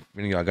 if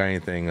any of y'all got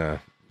anything,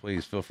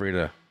 please feel free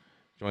to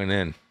join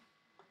in.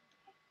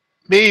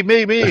 Me.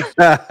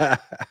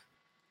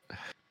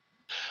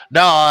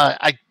 No,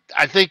 I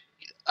think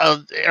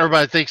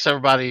everybody thinks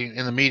everybody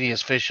in the media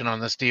is fishing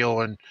on this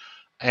deal, and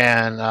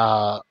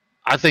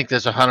I think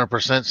there's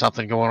 100%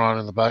 something going on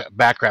in the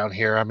background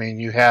here. I mean,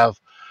 you have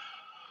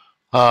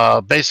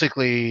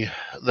basically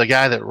the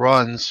guy that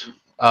runs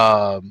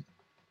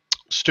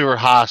Stuart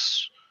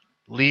Haas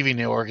leaving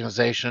the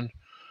organization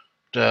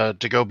to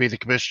go be the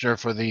commissioner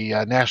for the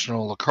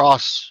National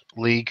Lacrosse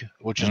League,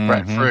 which is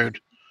Brett Frood.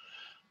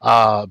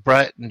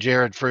 Brett and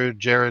Jared Frood.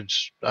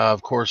 Jared's,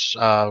 of course,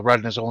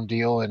 running his own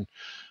deal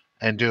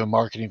and doing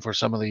marketing for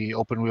some of the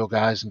open wheel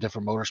guys and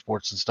different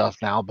motorsports and stuff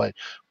now. But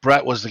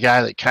Brett was the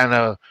guy that kind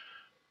of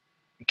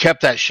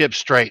kept that ship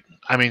straight.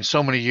 I mean,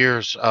 so many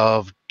years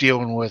of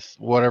dealing with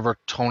whatever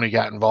Tony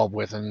got involved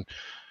with. And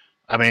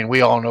I mean,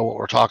 we all know what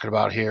we're talking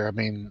about here. I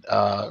mean,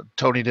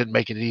 Tony didn't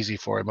make it easy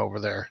for him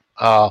over there.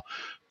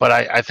 But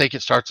I think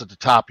it starts at the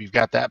top. You've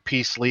got that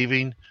piece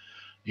leaving.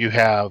 You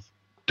have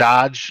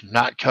Dodge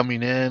not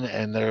coming in,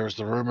 and there's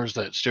the rumors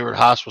that Stuart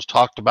Haas was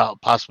talked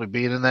about possibly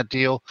being in that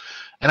deal.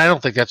 And I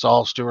don't think that's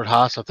all Stuart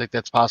Haas. I think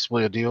that's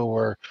possibly a deal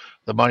where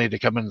the money to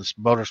come into this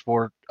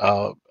motorsport,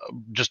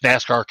 just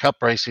NASCAR Cup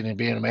racing and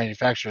being a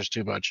manufacturer is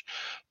too much.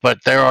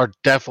 But there are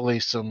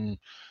definitely some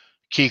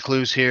key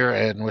clues here.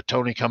 And with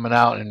Tony coming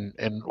out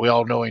and we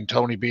all knowing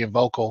Tony being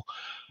vocal,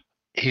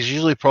 he's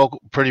usually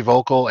pretty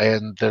vocal,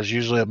 and there's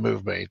usually a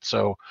move made.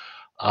 So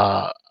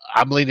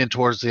I'm leaning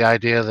towards the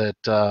idea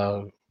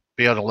that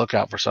be on the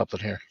lookout for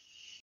something here.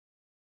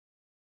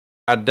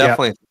 I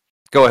definitely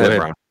go ahead,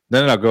 Brian.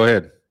 No, go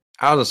ahead.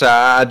 I was gonna say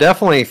I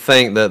definitely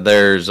think that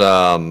there's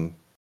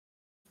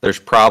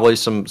probably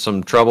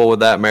some trouble with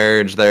that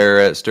marriage there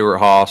at Stuart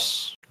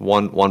Haas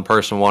one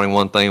person wanting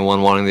one thing,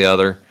 one wanting the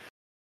other.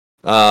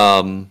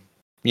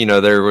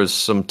 There was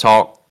some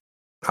talk,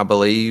 I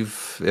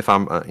believe, if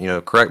I'm,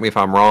 correct me if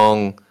I'm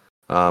wrong,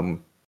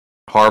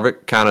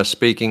 Harvick kind of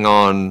speaking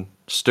on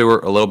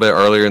Stewart a little bit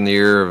earlier in the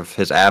year of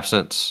his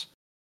absence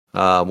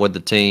with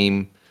the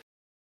team.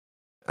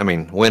 I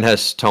mean, when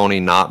has Tony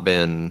not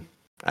been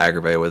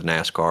aggravated with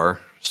NASCAR?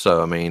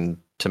 So, I mean,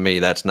 to me,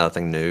 that's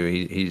nothing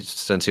new. He's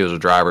since he was a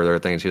driver, there are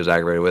things he was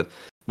aggravated with.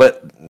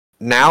 But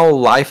now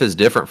life is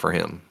different for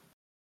him.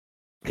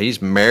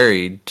 He's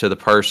married to the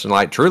person,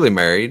 like truly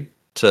married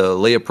to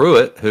Leah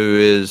Pruitt, who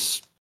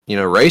is,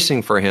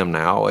 racing for him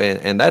now.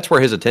 And that's where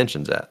his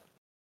attention's at.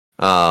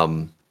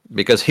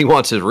 Because he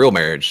wants his real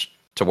marriage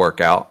to work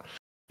out.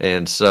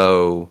 And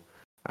so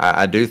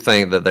I do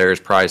think that there's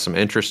probably some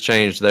interest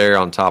change there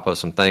on top of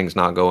some things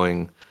not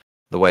going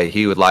the way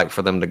he would like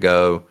for them to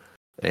go.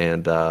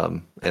 And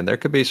there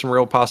could be some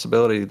real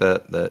possibility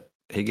that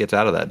he gets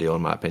out of that deal,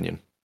 in my opinion.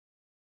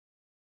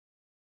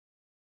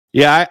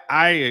 Yeah,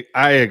 I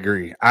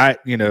agree.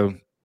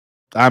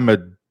 I'm a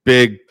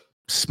big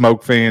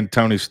Smoke fan.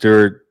 Tony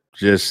Stewart,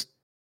 just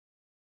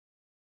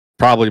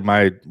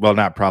my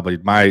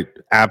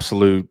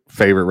absolute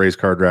favorite race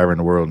car driver in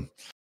the world.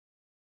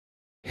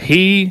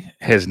 He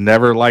has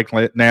never liked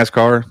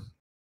NASCAR.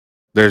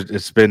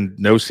 It's been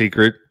no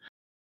secret.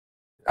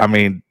 I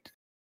mean,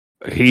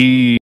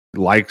 he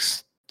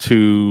likes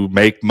to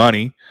make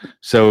money,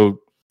 so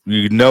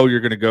you're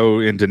going to go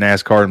into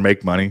NASCAR and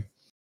make money.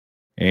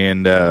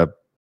 And I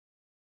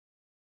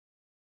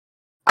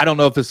don't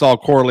know if this all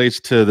correlates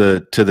to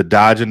the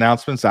Dodge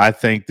announcements. I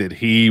think that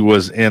he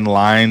was in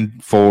line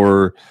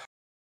for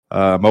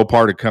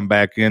Mopar to come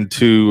back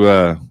into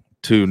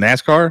to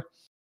NASCAR,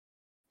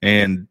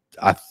 and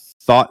I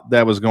thought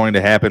that was going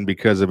to happen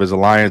because of his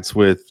alliance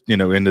with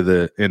into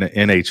the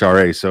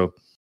NHRA. So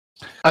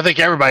I think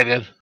everybody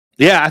did.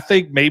 Yeah, I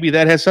think maybe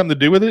that has something to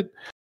do with it.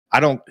 I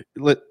don't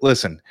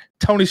listen.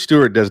 Tony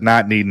Stewart does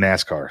not need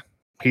NASCAR.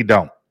 He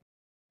don't.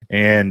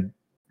 And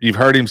you've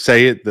heard him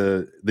say it.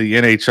 The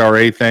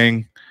NHRA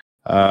thing,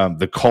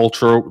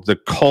 the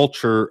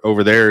culture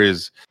over there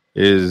is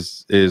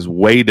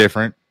way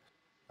different.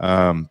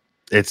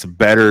 It's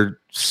better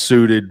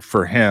suited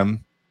for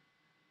him.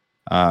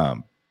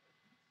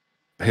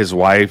 His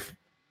wife,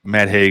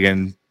 Matt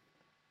Hagan,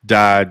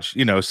 Dodge.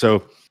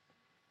 So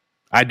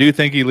I do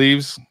think he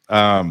leaves.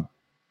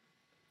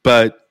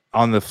 But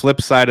on the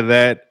flip side of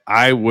that,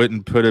 I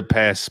wouldn't put it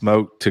past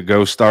Smoke to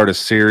go start a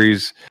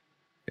series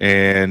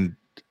and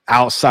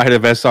outside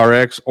of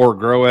SRX or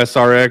grow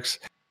SRX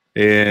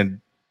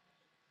and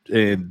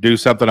do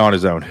something on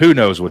his own. Who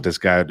knows what this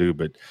guy will do,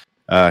 but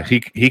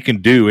he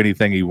can do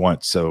anything he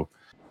wants. So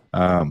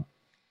I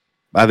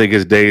think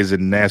his days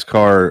in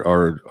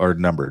NASCAR are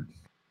numbered.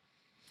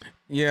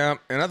 Yeah,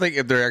 and I think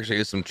if there actually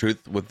is some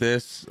truth with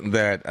this,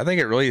 that I think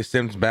it really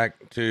stems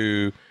back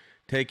to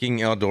taking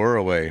Eldora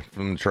away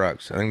from the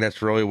trucks. I think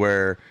that's really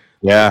where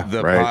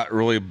the pot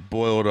really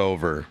boiled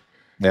over.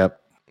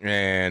 Yep.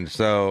 And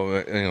so,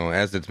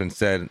 as it's been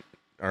said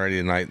already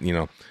tonight,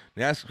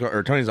 NASCAR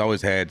or Tony's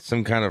always had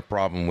some kind of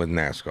problem with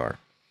NASCAR,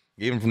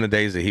 even from the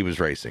days that he was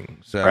racing.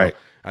 So,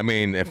 I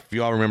mean, if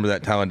you all remember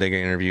that Talladega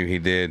interview he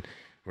did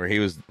where he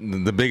was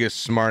the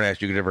biggest smartass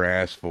you could ever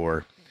ask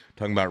for,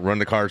 talking about run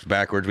the cars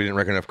backwards. We didn't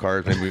wreck enough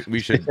cars. Maybe we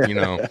should,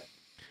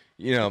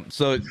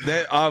 so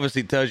that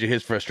obviously tells you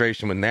his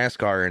frustration with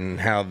NASCAR and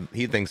how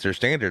he thinks their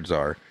standards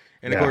are.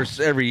 And of course,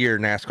 every year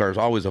NASCAR is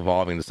always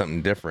evolving to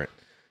something different.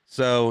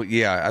 So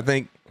yeah, I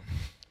think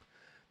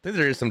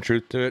there is some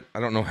truth to it. I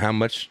don't know how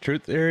much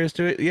truth there is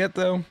to it yet,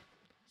 though.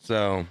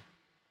 So,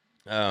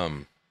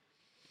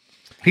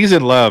 he's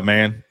in love,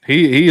 man.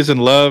 He is in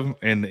love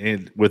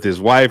and with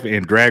his wife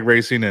and drag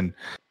racing, and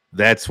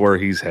that's where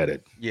he's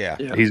headed. Yeah.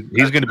 He's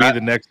going to be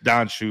the next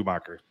Don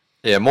Schumacher.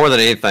 Yeah, more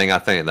than anything, I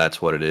think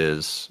that's what it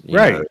is.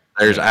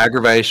 There's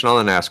aggravation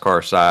on the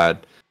NASCAR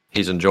side.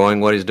 He's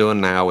enjoying what he's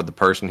doing now with the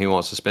person he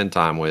wants to spend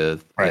time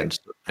with. Right.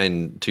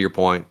 And to your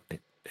point,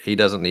 he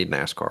doesn't need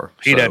NASCAR.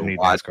 He doesn't need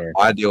NASCAR.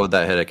 Why deal with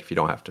that headache if you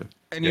don't have to?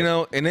 And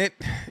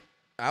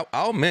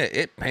I'll admit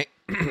it.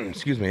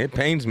 Excuse me, it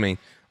pains me.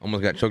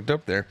 Almost got choked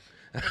up there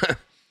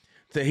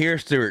to hear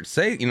Stewart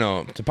say,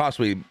 to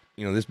possibly,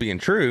 this being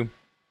true.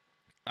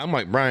 I'm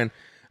like, Brian,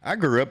 I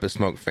grew up a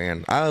Smoke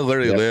fan. I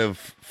literally live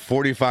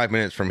 45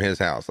 minutes from his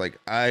house. Like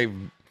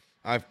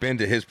I've been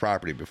to his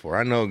property before.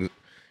 I know,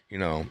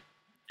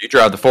 You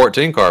drive the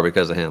 14 car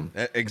because of him.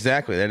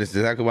 Exactly. That is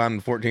exactly why I'm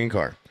the 14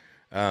 car.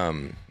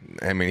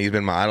 I mean, he's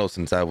been my idol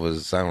since I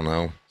was, I don't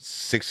know,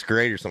 6th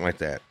grade or something like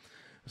that.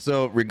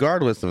 So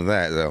regardless of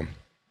that, though,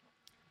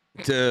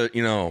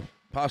 to,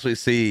 possibly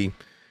see,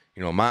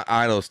 my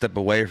idol step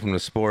away from the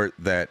sport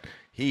that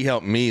he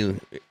helped me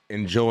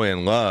enjoy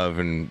and love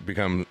and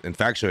become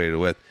infatuated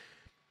with,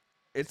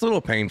 it's a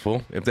little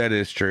painful if that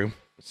is true.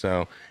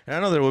 So, and I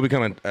know there will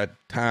become a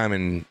time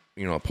and,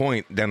 a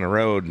point down the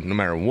road, no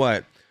matter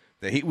what,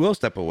 that he will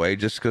step away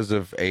just because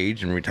of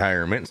age and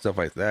retirement and stuff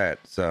like that.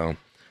 So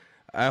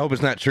I hope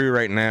it's not true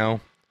right now,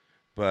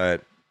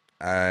 but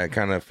I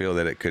kind of feel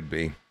that it could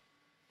be.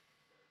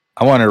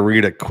 I want to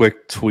read a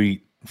quick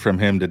tweet from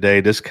him today.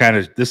 This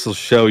will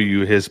show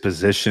you his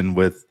position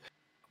with.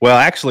 Well,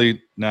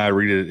 actually, no, I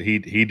read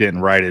it. He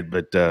didn't write it,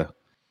 but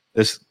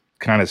this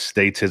kind of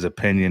states his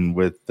opinion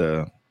with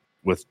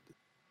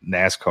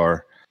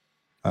NASCAR.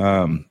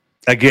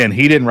 Again,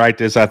 he didn't write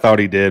this. I thought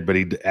he did, but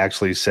he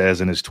actually says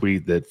in his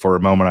tweet that for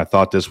a moment I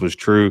thought this was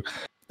true.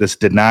 This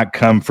did not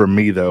come from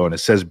me, though. And it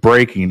says,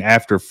 breaking,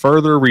 after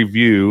further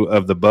review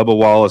of the Bubba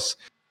Wallace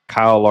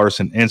Kyle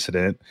Larson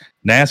incident,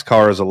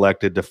 NASCAR is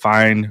elected to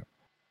fine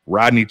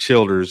Rodney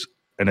Childers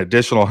an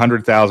additional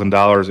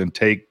 $100,000 and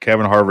take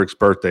Kevin Harvick's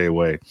birthday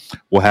away.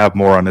 We'll have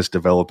more on this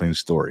developing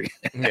story.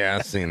 Yeah,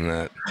 I've seen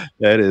that.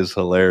 That is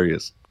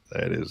hilarious.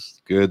 That is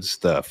good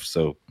stuff.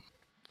 So,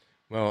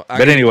 well,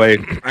 anyway,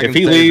 if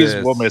he leaves,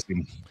 we'll miss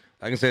him.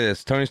 I can say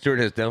this: Tony Stewart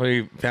has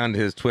definitely found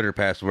his Twitter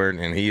password,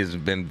 and he has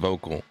been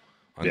vocal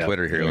on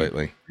Twitter here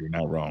lately. You're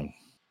not wrong.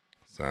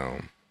 So,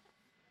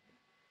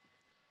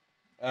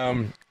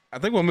 I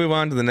think we'll move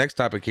on to the next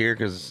topic here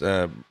because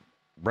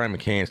Brian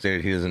McCann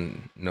stated he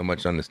doesn't know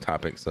much on this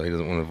topic, so he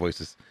doesn't want to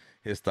voice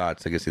his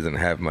thoughts. I guess he doesn't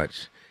have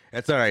much.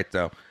 That's all right,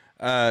 though.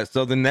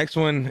 So the next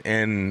one,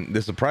 and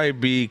this will probably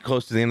be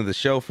close to the end of the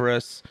show for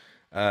us,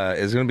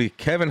 is going to be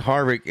Kevin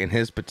Harvick and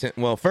his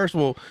potential. Well, first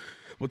we'll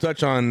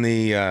touch on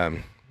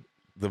the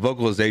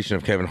vocalization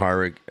of Kevin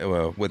Harvick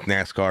with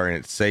NASCAR and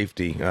its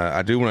safety.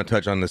 I do want to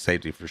touch on the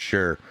safety for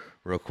sure,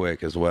 real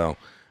quick as well,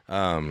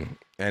 and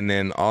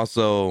then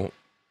also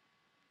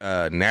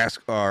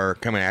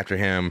NASCAR coming after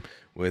him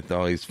with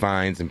all these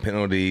fines and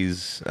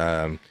penalties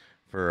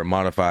for a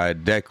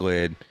modified deck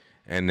lid.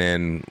 And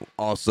then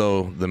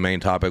also the main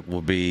topic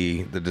will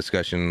be the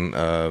discussion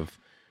of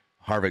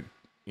Harvick,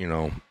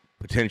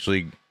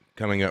 potentially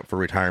coming up for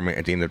retirement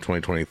at the end of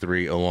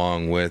 2023,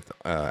 along with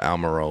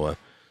Almirola.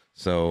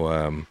 So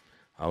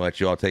I'll let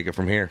you all take it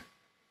from here.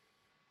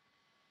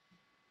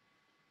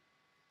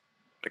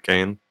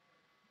 McCann.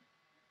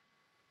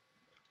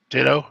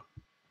 Ditto.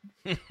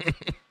 Yeah,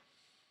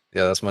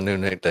 that's my new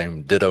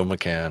nickname, Ditto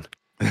McCann.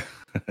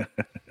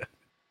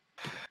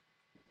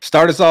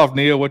 Start us off,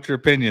 Neil. What's your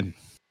opinion?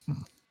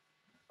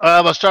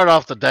 I'll start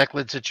off the deck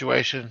lid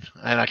situation,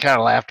 and I kind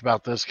of laughed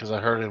about this because I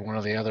heard in one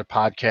of the other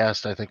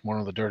podcasts, I think one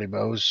of the Dirty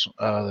Mo's,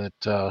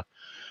 that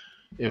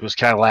it was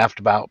kind of laughed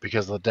about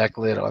because the deck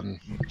lid on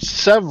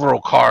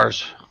several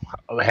cars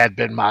had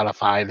been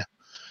modified.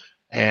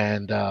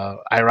 And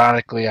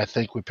ironically, I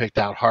think we picked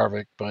out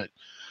Harvick, but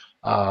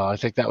I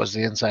think that was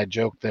the inside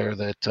joke there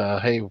that,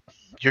 hey,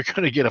 you're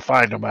going to get a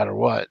fine no matter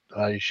what.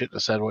 You shouldn't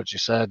have said what you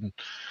said. And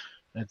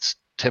it's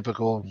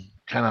typical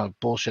kind of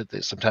bullshit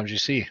that sometimes you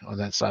see on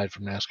that side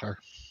from NASCAR.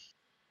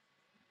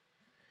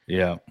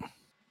 Yeah.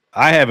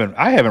 I haven't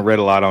read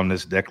a lot on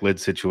this deck lid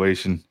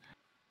situation.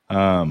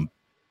 I've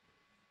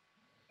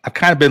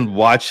kind of been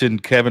watching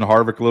Kevin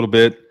Harvick a little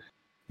bit,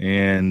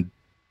 and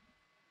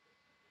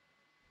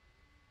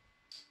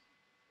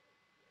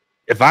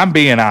if I'm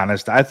being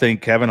honest, I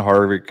think Kevin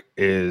Harvick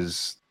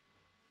is,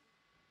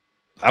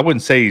 I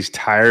wouldn't say he's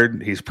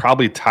tired. He's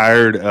probably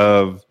tired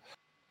of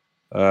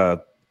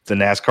the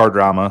NASCAR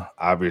drama,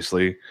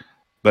 obviously.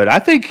 But I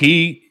think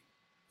he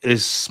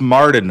is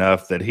smart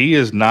enough that he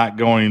is not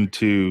going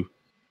to,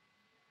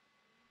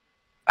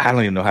 I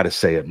don't even know how to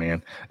say it,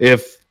 man.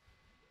 If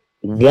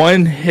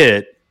one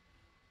hit,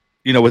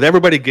 with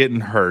everybody getting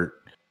hurt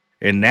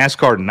and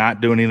NASCAR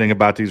not doing anything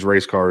about these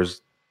race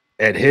cars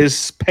at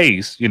his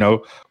pace,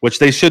 which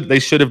they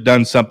should have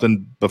done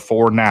something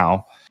before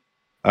now.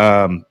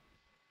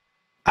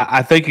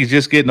 I think he's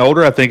just getting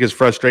older. I think his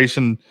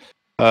frustration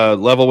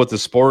level with the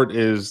sport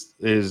is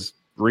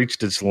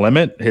reached its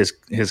limit.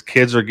 His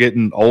kids are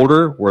getting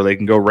older where they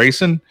can go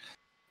racing,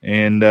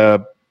 and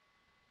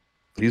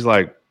he's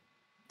like,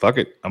 fuck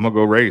it, I'm gonna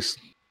go race.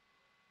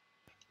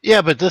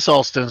 Yeah, but this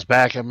all stems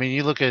back. I mean,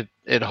 you look at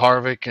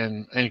Harvick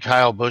and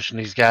Kyle Busch and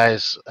these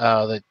guys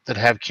that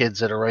have kids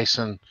that are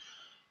racing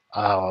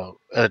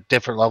at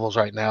different levels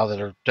right now that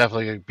are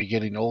definitely going to be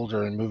getting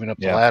older and moving up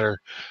the ladder.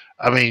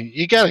 I mean,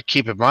 you got to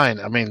keep in mind,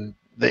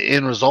 the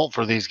end result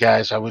for these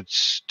guys, I would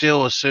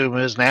still assume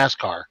is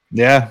NASCAR.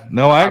 Yeah,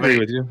 no, I agree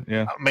with you.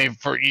 Yeah,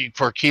 for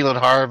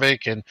Keelan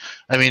Harvick, and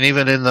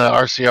even in the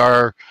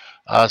RCR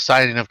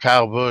signing of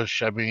Kyle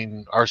Busch,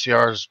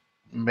 RCR's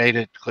made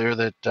it clear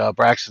that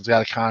Braxton's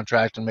got a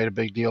contract and made a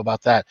big deal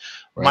about that.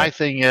 Right. My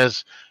thing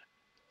is,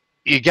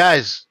 you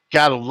guys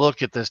got to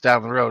look at this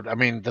down the road.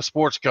 The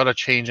sport's going to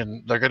change,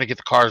 and they're going to get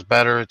the cars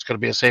better. It's going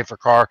to be a safer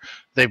car.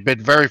 They've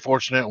been very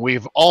fortunate.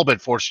 We've all been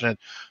fortunate.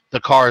 The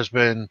car has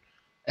been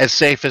as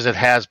safe as it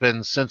has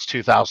been since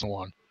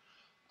 2001.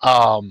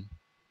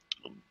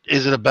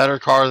 Is it a better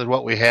car than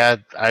what we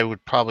had? I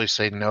would probably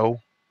say no.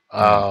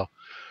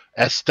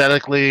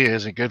 Aesthetically,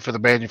 is it good for the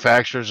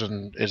manufacturers,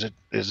 and is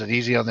it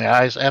easy on the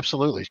eyes?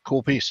 Absolutely.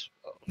 Cool piece.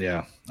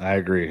 Yeah, I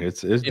agree.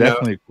 It's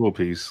definitely a cool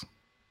piece.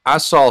 I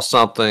saw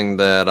something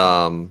that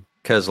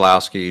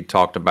Keselowski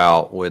talked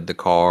about with the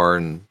car,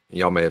 and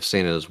y'all may have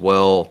seen it as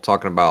well,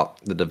 talking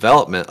about the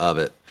development of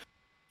it,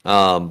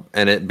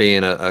 and it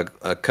being a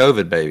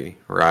COVID baby,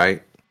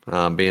 right?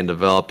 Being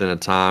developed in a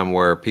time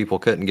where people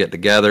couldn't get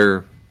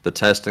together, the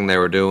testing they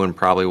were doing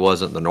probably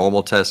wasn't the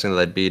normal testing that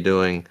they'd be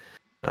doing.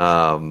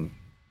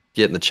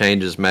 Getting the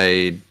changes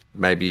made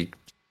maybe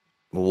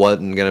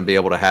wasn't going to be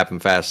able to happen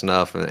fast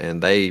enough,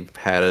 and they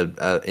had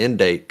an end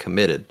date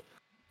committed.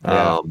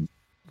 Yeah.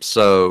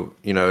 So,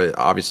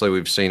 obviously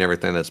we've seen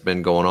everything that's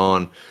been going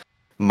on.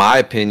 My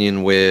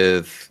opinion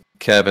with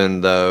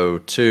Kevin, though,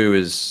 too,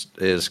 is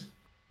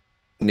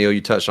Neil,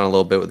 you touched on a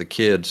little bit with the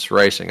kids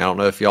racing. I don't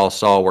know if y'all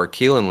saw where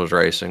Keelan was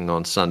racing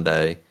on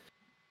Sunday,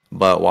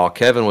 but while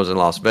Kevin was in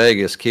Las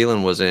Vegas,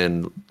 Keelan was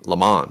in Le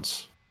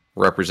Mans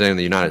representing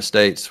the United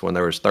States when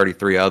there was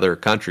 33 other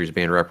countries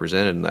being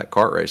represented in that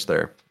kart race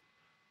there.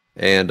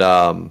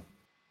 And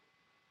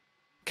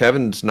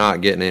Kevin's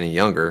not getting any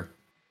younger.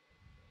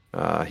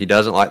 He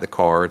doesn't like the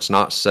car. It's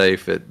not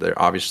safe.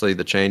 Obviously,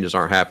 the changes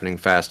aren't happening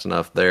fast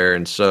enough there.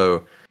 And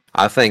so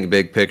I think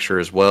big picture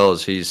as well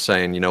as he's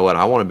saying, you know what,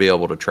 I want to be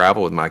able to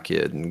travel with my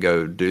kid and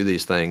go do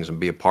these things and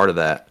be a part of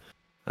that.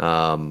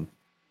 And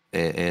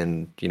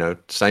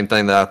same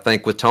thing that I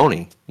think with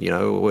Tony,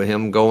 with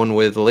him going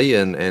with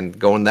Leah and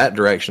going that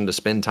direction to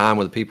spend time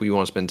with the people you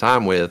want to spend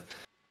time with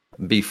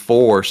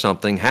before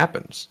something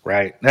happens.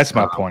 Right. That's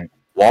my point.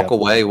 Walk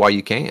away while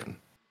you can.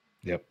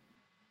 Yep.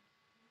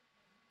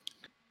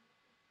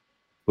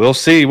 We'll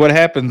see what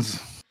happens.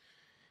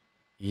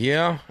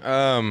 Yeah.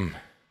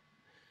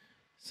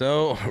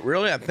 So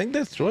really, I think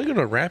that's really going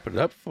to wrap it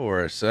up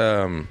for us.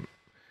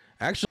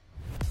 Actually,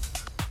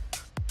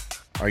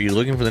 are you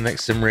looking for the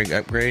next sim rig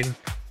upgrade?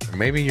 Or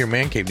maybe your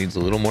man cave needs a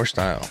little more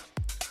style?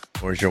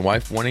 Or is your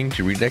wife wanting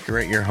to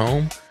redecorate your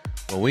home?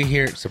 Well, we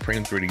here at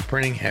Supreme 3D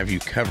Printing have you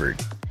covered.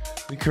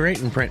 We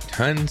create and print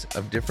tons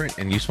of different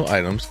and useful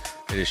items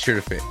that is sure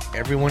to fit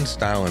everyone's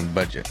style and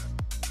budget.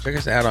 Check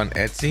us out on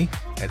Etsy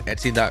at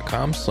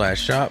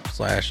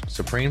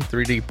etsy.com/shop/Supreme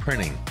 3D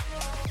Printing.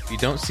 If you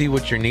don't see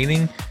what you're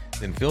needing,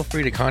 then feel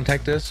free to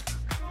contact us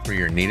for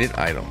your needed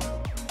item.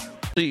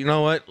 You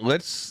know what?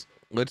 Let's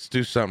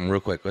do something real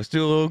quick. Let's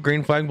do a little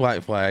green flag,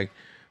 black flag.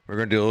 We're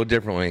going to do a little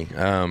differently.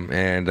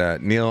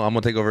 Neil, I'm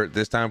going to take over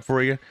this time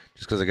for you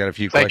just because I got a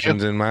few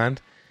questions in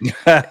mind.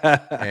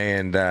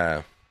 And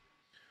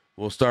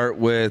we'll start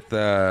with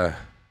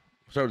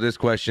this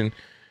question.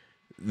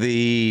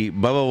 The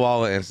Bubba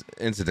Wallace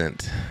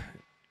incident,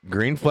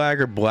 green flag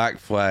or black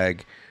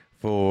flag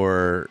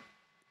for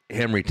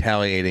him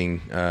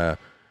retaliating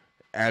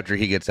after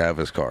he gets out of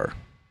his car?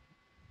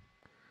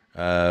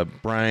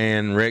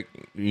 Brian, Rick,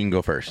 you can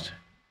go first.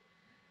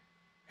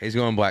 He's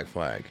going black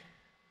flag.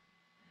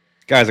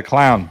 This guy's a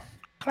clown.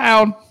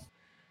 Clown.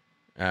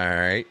 All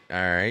right.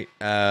 Brian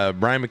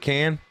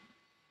McCann.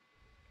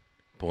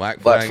 Black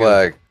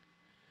flag.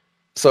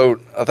 So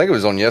I think it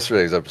was on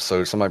yesterday's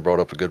episode. Somebody brought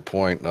up a good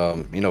point.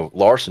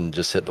 Larson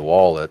just hit the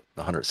wall at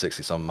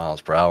 160 some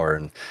miles per hour,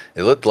 and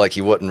it looked like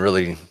he wasn't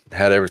really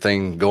had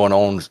everything going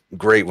on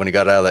great when he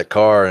got out of that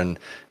car, and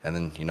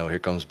then here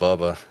comes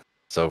Bubba.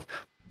 So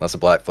that's a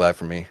black flag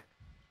for me.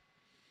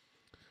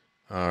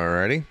 All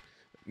righty,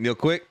 Neil,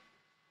 quick.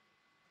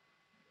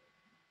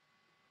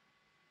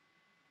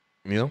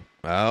 Neil.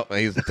 Oh,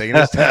 he's taking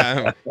his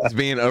time. He's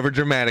being over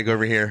dramatic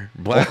over here.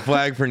 Black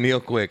flag for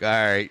Neil Quick. All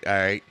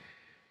right.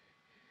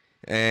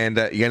 And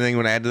you got anything you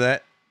want to add to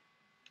that?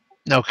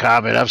 No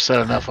comment. I've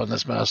said enough on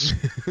this mess.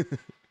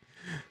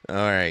 All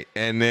right.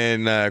 And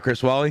then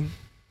Chris Wally?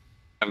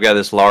 I've got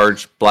this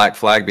large black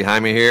flag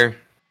behind me here.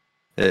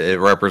 It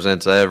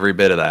represents every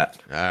bit of that.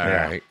 All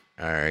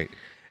right.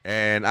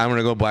 And I'm going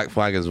to go black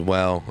flag as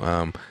well.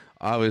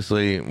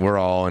 Obviously, we're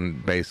all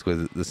in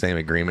basically the same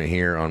agreement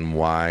here on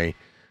why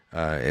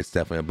it's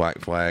definitely a black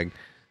flag.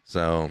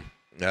 So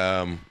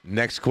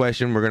next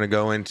question we're going to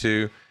go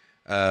into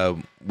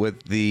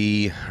with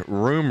the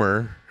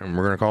rumor, and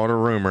we're going to call it a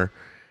rumor,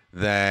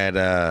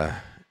 that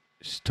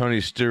Tony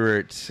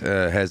Stewart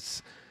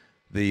has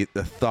the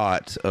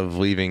thought of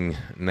leaving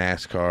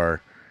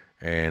NASCAR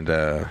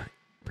and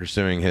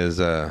pursuing his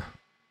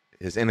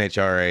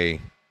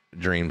NHRA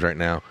dreams right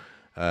now.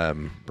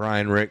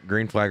 Brian, Rick,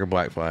 green flag or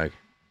black flag?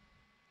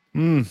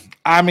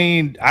 I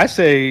mean, I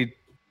say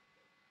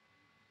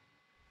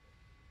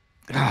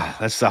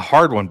that's a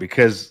hard one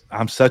because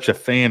I'm such a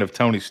fan of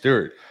Tony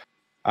Stewart.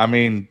 I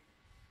mean,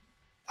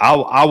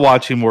 I'll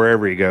watch him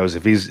wherever he goes.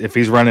 If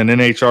he's running an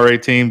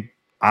NHRA team,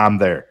 I'm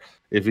there.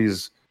 If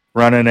he's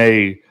running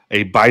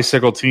a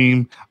bicycle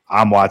team,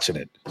 I'm watching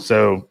it.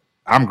 So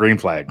I'm green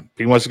flag. If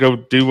he wants to go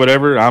do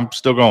whatever, I'm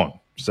still going.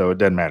 So it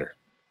doesn't matter.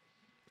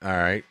 All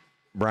right.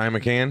 Brian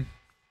McCann?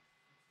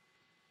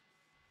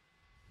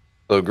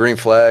 So green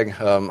flag.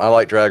 I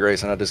like drag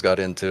racing. I just got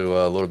into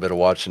a little bit of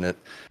watching it.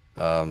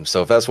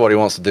 So if that's what he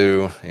wants to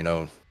do,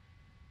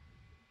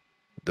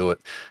 do it.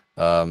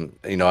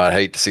 I'd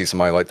hate to see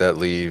somebody like that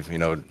leave.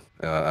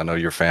 I know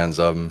you're fans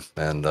of him,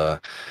 and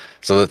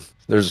so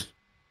there's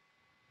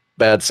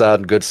bad side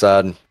and good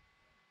side.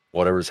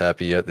 Whatever's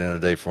happy at the end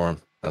of the day for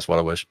him. That's what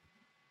I wish.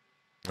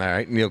 All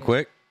right, Neil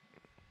Quick.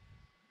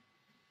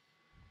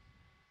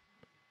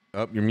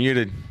 Oh, you're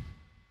muted.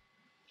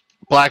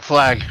 Black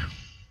flag.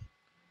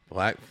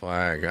 Black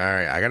flag. All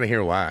right, I gotta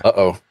hear why.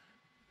 Uh-oh.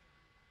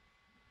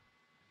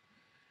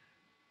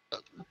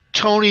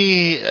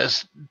 Tony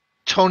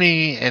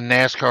and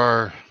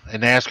NASCAR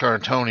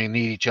and Tony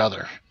need each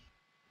other.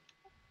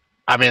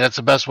 I mean, that's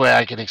the best way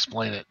I can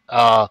explain it.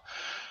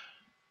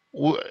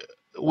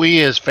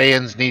 We as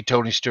fans need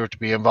Tony Stewart to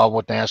be involved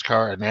with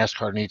NASCAR, and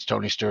NASCAR needs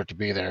Tony Stewart to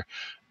be there.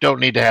 Don't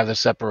need to have this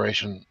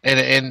separation.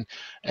 And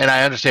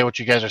I understand what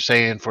you guys are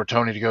saying for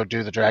Tony to go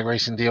do the drag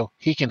racing deal.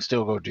 He can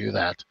still go do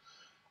that.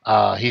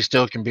 He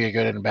still can be a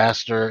good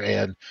ambassador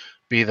and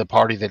be the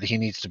party that he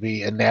needs to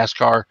be in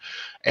NASCAR.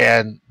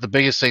 And the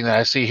biggest thing that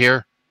I see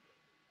here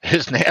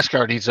is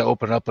NASCAR needs to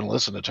open up and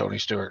listen to Tony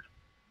Stewart.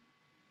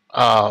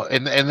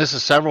 And this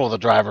is several of the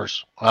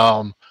drivers.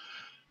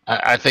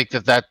 I think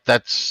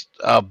that's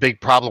a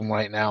big problem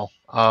right now.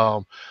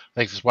 I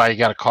think that's why you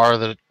got a car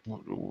that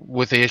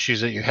with the issues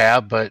that you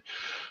have, but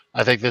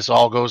I think this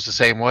all goes the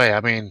same way.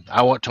 I mean,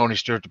 I want Tony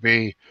Stewart to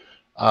be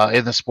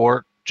in the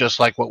sport, just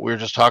like what we were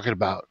just talking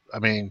about. I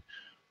mean,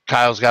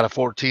 Kyle's got a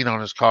 14 on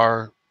his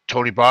car.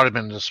 Tony brought him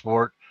into the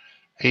sport.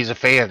 He's a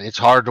fan. It's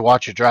hard to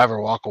watch a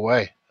driver walk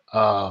away.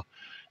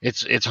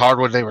 It's hard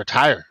when they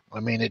retire.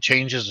 I mean, it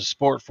changes the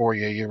sport for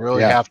you. You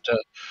really have to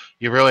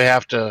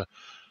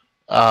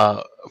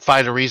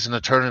find a reason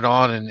to turn it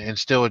on and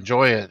still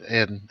enjoy it.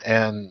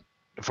 And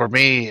for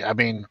me, I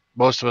mean,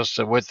 most of us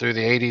that went through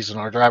the 80s and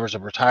our drivers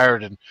have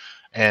retired,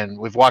 and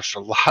we've watched a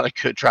lot of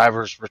good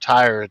drivers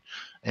retire,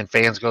 and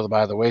fans go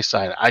by the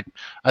wayside. I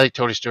think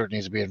Tony Stewart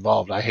needs to be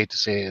involved. I hate to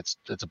say it's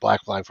a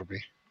black flag for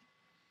me.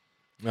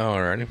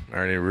 All righty.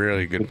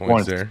 Really good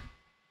points there.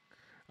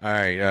 All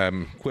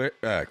right,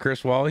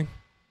 Chris Wally.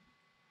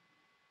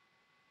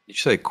 You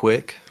say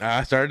quick?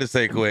 I started to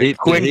say quick.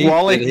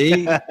 Wally.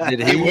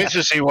 Did He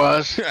wishes he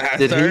was. I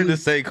Did started he- to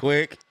say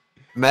quick.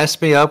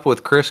 mess me up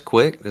with Chris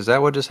Quick? Is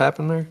that what just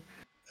happened there?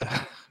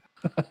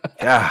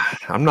 Yeah,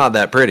 I'm not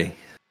that pretty.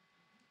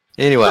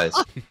 Anyways.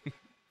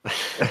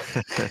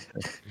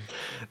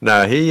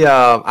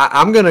 No,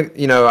 I'm gonna,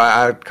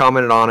 I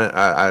commented on it.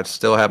 I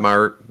still have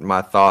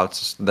my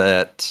thoughts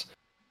that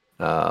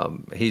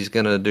he's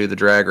gonna do the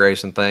drag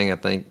racing thing. I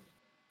think,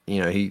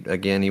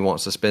 he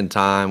wants to spend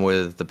time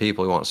with the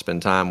people he wants to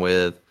spend time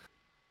with.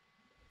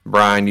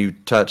 Brian, you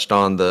touched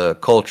on the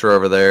culture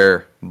over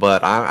there,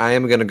 but I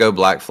am gonna go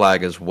black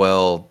flag as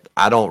well.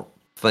 I don't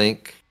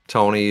think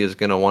Tony is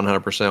gonna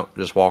 100%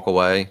 just walk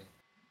away.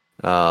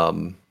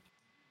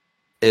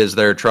 Is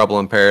there trouble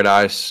in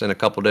paradise in a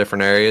couple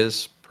different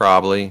areas?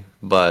 Probably,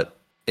 but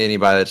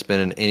anybody that's been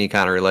in any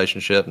kind of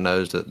relationship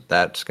knows that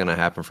that's going to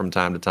happen from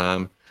time to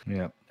time.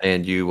 Yeah.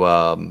 And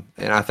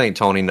And I think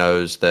Tony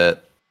knows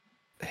that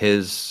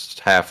his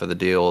half of the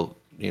deal,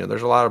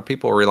 there's a lot of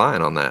people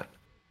relying on that.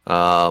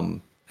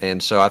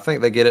 And so I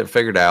think they get it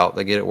figured out.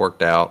 They get it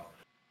worked out.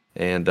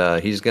 And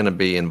he's going to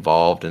be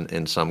involved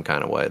in some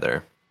kind of way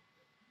there.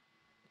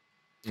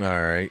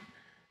 All right.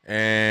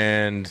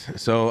 And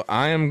so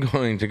I am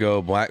going to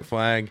go black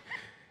flag.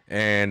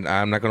 And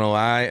I'm not going to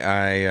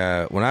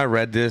lie, when I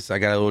read this, I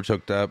got a little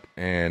choked up.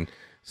 And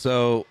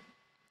so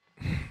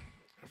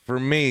for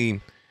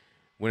me,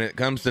 when it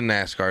comes to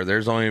NASCAR,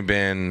 there's only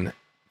been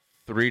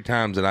 3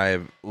 times that I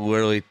have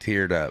literally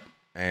teared up.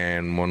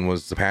 And one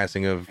was the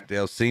passing of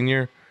Dale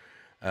Sr.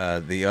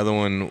 The other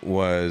one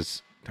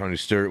was Tony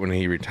Stewart when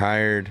he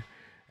retired.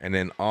 And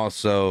then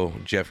also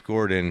Jeff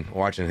Gordon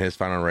watching his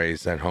final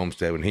race at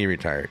Homestead when he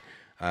retired.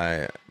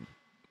 I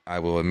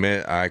will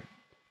admit,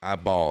 I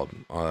bawled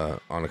on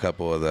a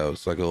couple of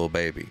those like a little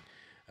baby.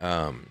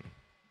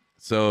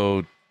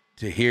 So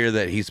to hear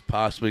that he's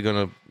possibly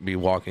going to be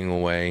walking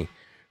away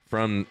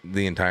from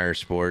the entire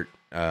sport,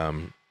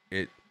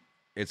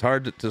 it's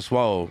hard to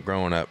swallow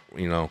growing up,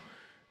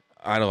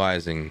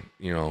 idolizing,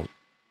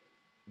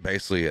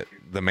 basically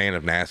the man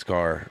of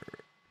NASCAR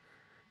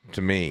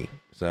to me.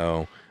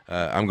 So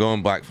I'm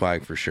going black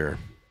flag for sure.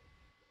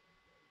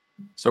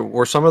 So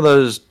were some of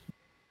those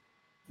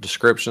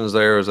descriptions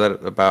there, was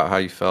that about how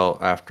you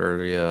felt after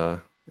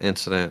the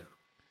incident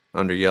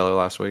under yellow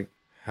last week?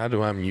 How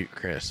do I mute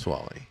Chris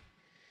Wally?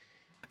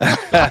 All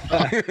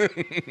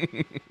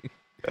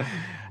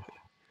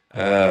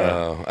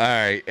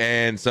right.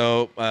 And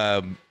so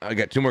I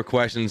got 2 more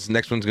questions.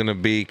 Next one's going to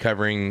be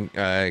covering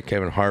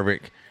Kevin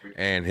Harvick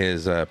and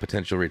his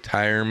potential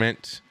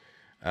retirement.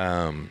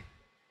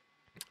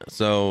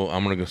 So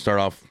I'm going to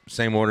start off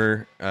same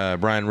order.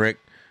 Brian, Rick,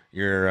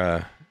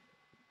 your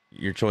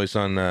choice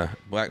on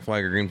black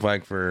flag or green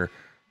flag for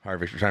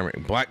Harvick's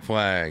retirement. Black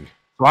flag.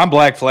 So I'm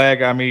black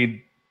flag. I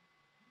mean,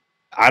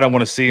 I don't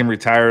want to see him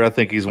retire. I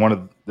think he's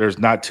there's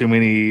not too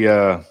many,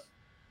 I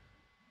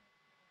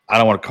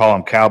don't want to call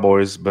them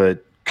cowboys,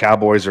 but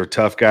cowboys are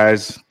tough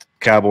guys.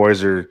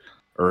 Cowboys are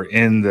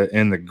in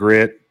the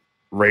grit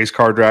race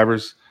car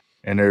drivers,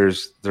 and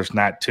there's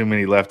not too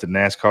many left in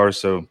NASCAR.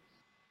 So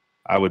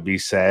I would be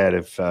sad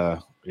if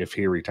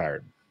he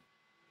retired,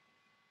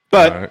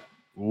 but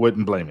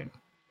wouldn't blame him.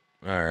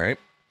 All right.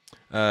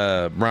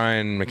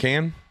 Brian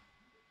McCann.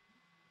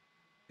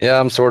 Yeah,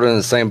 I'm sort of in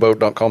the same boat.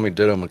 Don't call me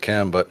Ditto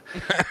McCann, but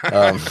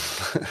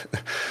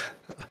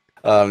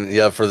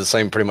yeah, for the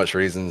same pretty much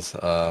reasons.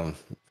 I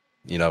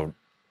know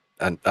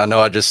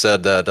I just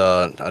said that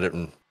I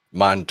didn't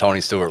mind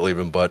Tony Stewart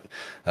leaving, but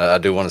I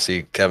do want to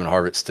see Kevin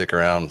Harvick stick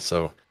around.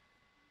 So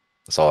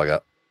that's all I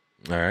got.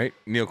 All right,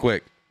 Neil,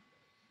 quick.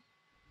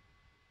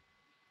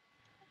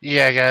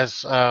 Yeah,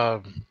 guys.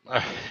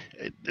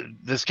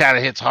 This kind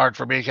of hits hard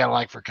for me, kind of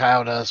like for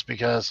Kyle does,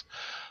 because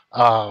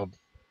um,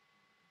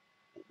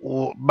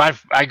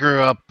 I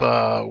grew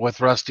up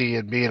with Rusty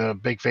and being a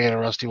big fan of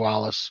Rusty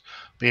Wallace,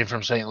 being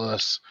from St.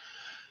 Louis,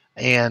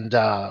 and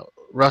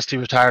Rusty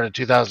retired in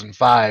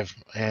 2005,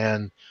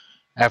 and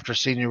after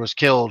Senior was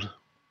killed,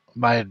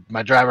 my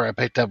driver I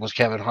picked up was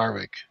Kevin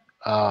Harvick.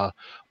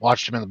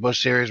 Watched him in the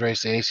Busch Series,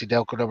 raced the AC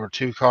Delco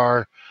 #2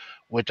 car,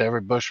 went to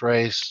every Busch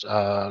race,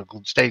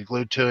 stayed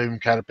glued to him,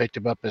 kind of picked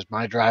him up as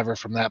my driver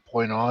from that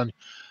point on.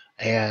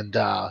 And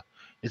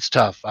it's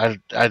tough. I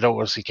don't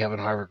want to see Kevin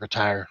Harvick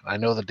retire. I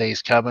know the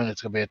day's coming.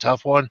 It's going to be a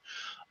tough one.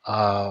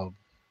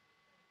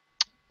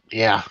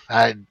 Yeah,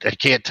 I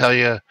can't tell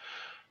you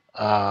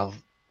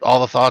all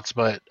the thoughts,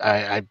 but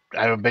I'm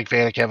a big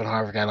fan of Kevin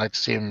Harvick. I'd like to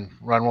see him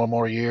run one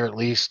more year at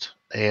least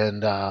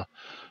and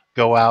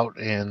go out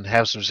and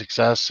have some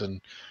success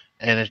and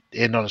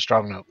end on a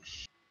strong note.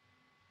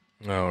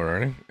 All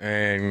righty.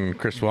 And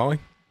Chris Wally?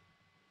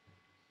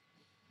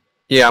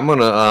 Yeah, I'm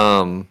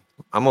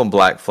gonna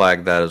black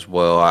flag that as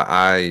well.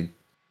 I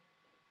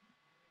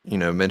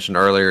mentioned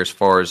earlier as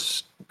far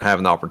as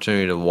having the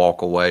opportunity to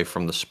walk away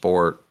from the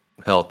sport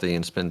healthy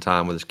and spend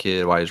time with his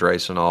kid while he's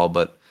racing all,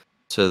 but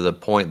to the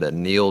point that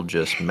Neil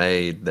just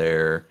made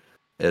there,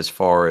 as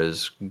far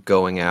as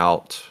going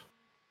out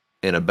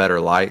in a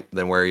better light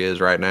than where he is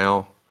right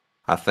now,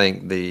 I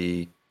think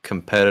the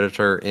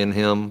competitor in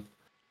him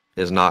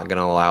is not going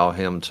to allow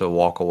him to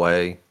walk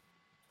away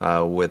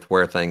with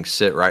where things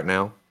sit right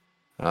now.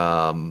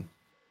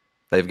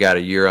 They've got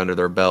a year under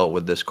their belt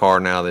with this car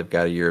now. They've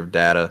got a year of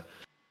data.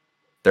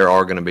 There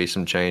are going to be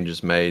some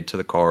changes made to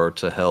the car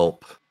to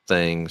help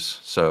things.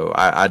 So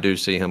I do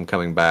see him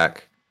coming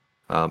back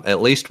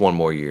at least one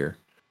more year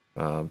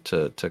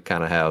to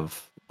kind of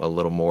have a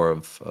little more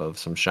of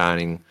some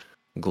shining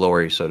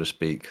glory, so to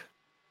speak.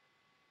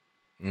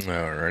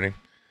 All righty.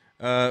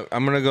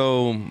 I'm going to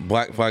go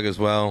black flag as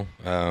well.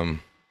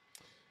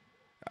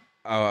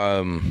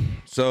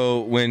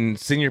 So when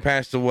Senior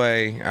passed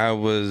away, I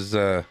was,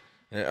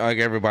 like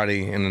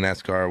everybody in the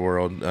NASCAR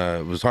world,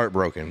 was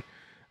heartbroken.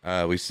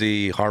 We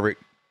see Harvick,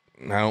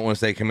 I don't want to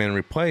say come in and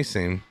replace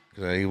him,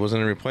 because he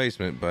wasn't a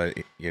replacement, but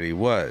yet he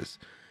was.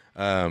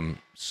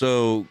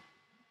 So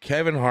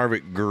Kevin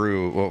Harvick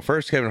grew. Well,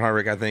 first Kevin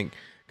Harvick, I think,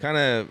 kind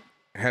of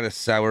had a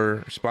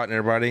sour spot in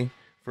everybody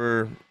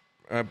for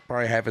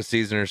probably half a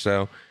season or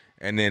so,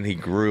 and then he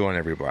grew on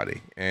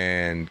everybody.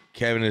 And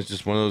Kevin is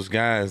just one of those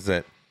guys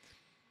that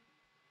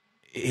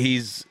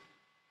he's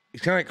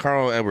kind of like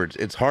Carl Edwards.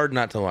 It's hard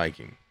not to like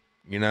him,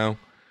 you know?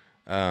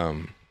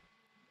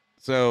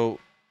 So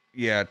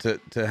yeah, to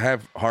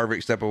have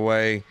Harvick step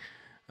away,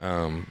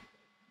 I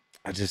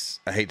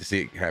hate to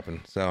see it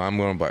happen. So I'm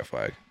going black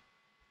flag.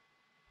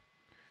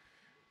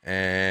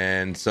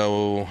 And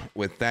so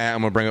with that,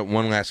 I'm going to bring up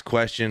one last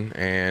question.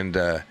 And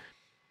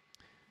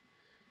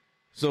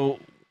so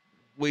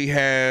we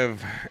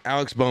have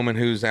Alex Bowman,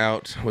 who's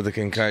out with a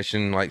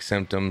concussion-like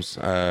symptoms.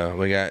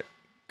 We got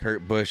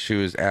Kurt Busch,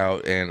 who is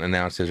out and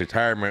announced his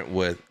retirement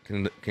with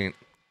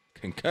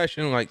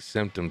concussion-like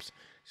symptoms.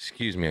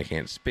 Excuse me, I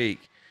can't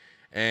speak.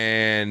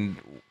 And,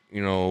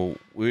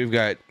 we've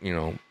got,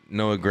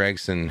 Noah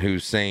Gragson,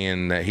 who's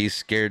saying that he's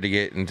scared to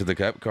get into the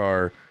Cup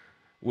car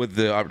with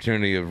the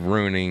opportunity of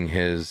ruining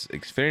his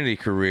Xfinity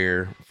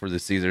career for the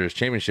season, his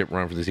championship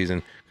run for the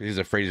season, because he's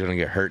afraid he's going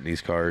to get hurt in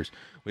these cars.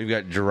 We've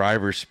got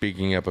drivers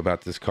speaking up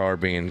about this car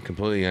being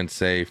completely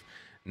unsafe.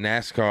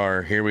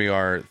 NASCAR, here we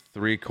are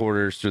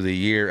 3/4 through the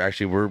year.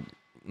 Actually, we're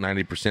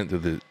 90%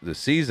 through the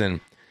season.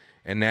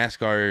 And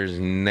NASCAR has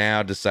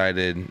now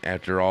decided,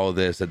 after all of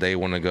this, that they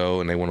want to go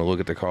and they want to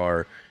look at the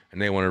car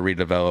and they want to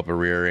redevelop a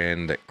rear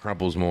end that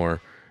crumples more.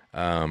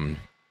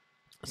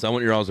 So I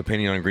want your all's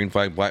opinion on green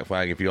flag, black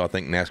flag, if you all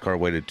think NASCAR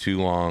waited too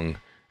long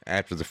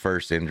after the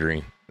first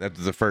injury, after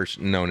the first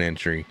known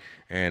entry.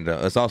 And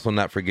let's also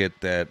not forget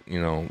that,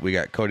 we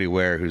got Cody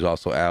Ware, who's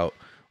also out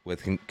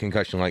with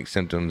concussion-like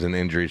symptoms and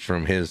injuries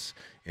from his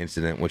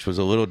incident, which was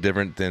a little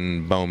different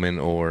than Bowman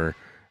or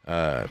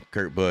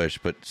Kurt Busch.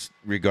 But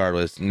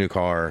regardless, new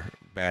car,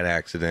 bad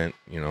accident,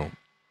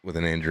 with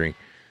an injury.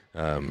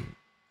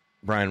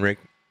 Brian, Rick?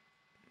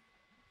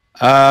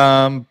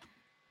 I'm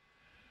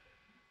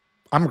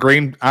a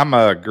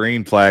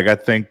green flag. I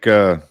think,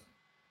 and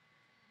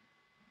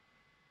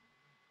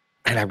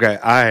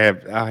I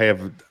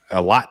have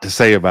a lot to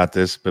say about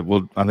this, but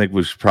I think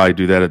we should probably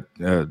do that at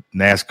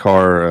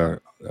NASCAR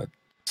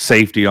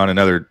safety on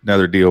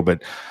another deal.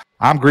 But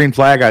I'm green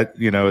flag. I'm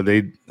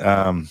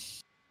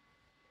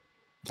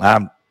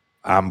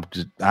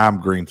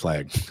green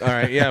flag. All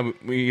right. Yeah.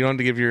 You don't have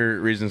to give your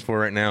reasons for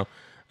right now.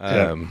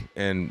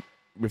 And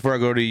before I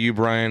go to you,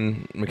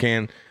 Brian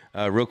McCann,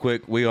 real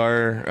quick, we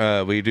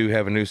do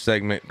have a new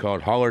segment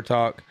called Holler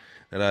Talk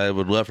that I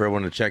would love for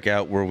everyone to check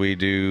out, where we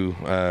do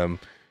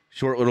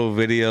short little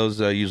videos,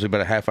 usually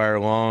about a half hour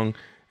long,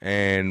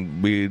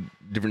 and we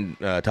different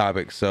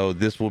topics. So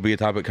this will be a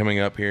topic coming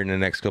up here in the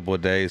next couple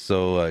of days.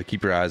 So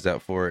keep your eyes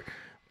out for it.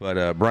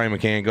 But Brian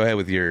McCann, go ahead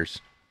with yours.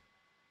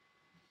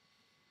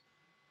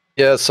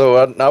 Yeah, so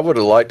I would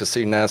have liked to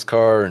see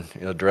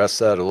NASCAR address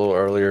that a little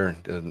earlier.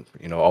 And,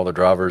 all the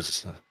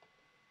drivers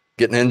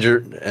getting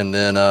injured, and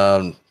then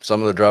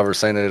some of the drivers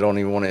saying they don't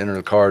even want to enter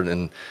the car.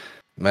 And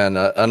man,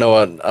 I know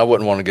I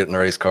wouldn't want to get in the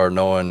race car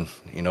knowing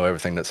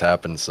everything that's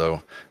happened.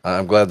 So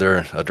I'm glad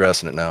they're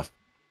addressing it now.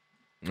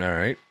 All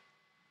right,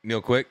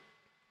 Neil, quick.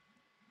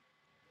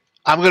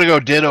 I'm going to go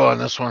ditto on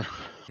this one.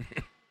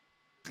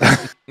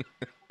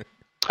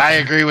 I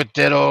agree with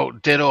ditto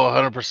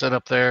 100%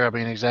 up there. I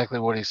mean, exactly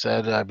what he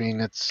said. I mean,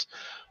 it's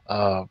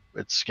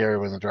scary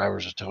when the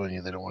drivers are telling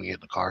you they don't want to get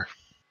in the car.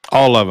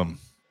 All of them.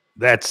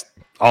 That's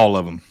all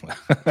of them.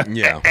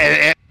 Yeah.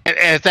 And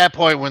at that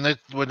point, when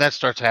that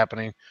starts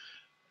happening,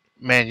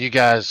 man, you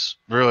guys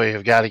really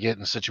have got to get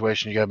in a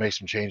situation. You got to make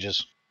some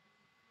changes.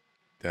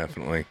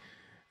 Definitely.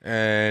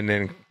 And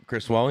then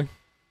Chris Wally.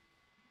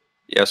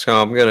 Yeah, so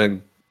I'm going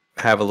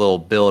to have a little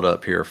build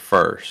up here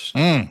first.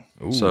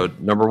 So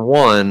number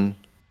one,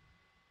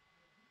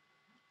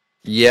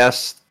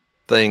 yes,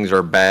 things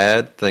are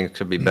bad. Things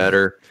could be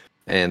better,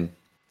 and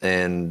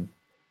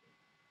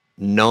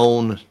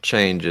known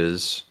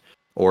changes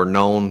or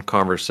known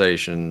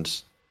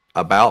conversations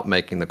about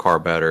making the car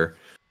better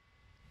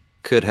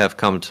could have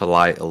come to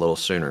light a little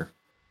sooner.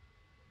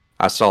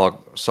 I saw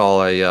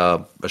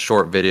a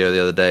short video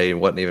the other day. It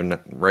wasn't even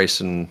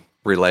racing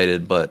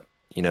related, but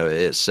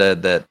it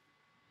said that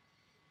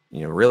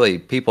really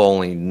people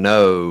only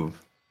know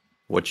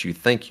what you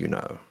think you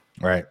know.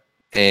 Right.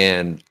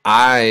 And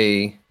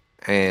I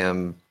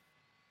am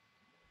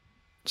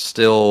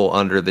still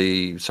under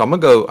so I'm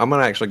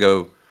gonna actually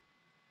go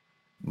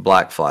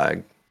Black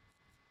Flag.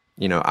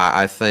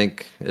 I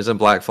think, isn't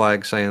Black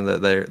Flag saying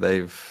that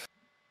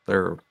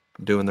they're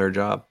doing their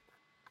job?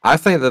 I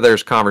think that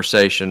there's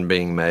conversation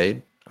being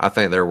made. I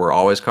think there were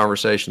always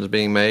conversations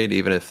being made,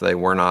 even if they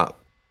were not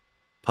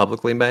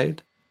publicly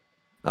made.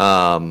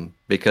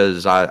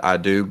 Because I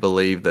do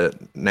believe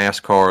that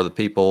NASCAR, the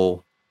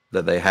people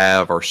that they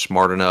have, are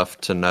smart enough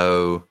to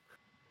know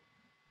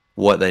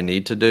what they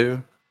need to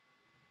do,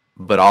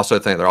 but also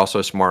think they're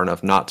also smart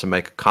enough not to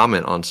make a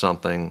comment on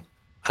something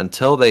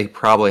until they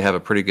probably have a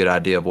pretty good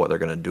idea of what they're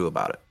going to do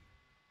about it.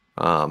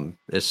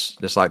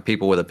 It's like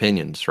people with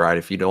opinions, right?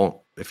 If you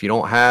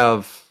don't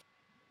have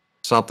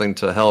something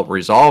to help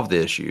resolve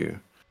the issue,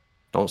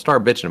 don't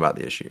start bitching about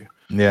the issue.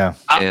 Yeah.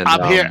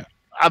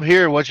 I'm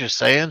hearing what you're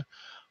saying,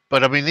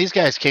 but I mean, these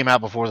guys came out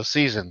before the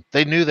season.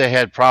 They knew they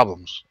had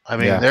problems. I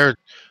mean,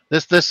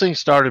 this thing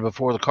started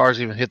before the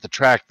cars even hit the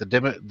track.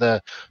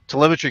 The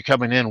telemetry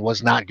coming in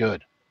was not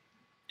good.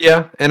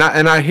 Yeah, and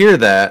I hear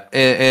that,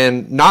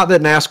 and not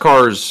that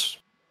NASCAR's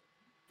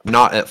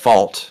not at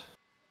fault,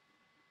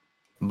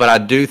 but I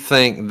do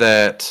think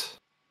that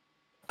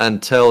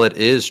until it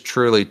is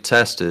truly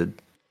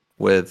tested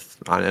with,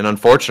 and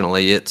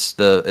unfortunately, it's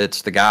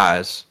the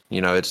guys,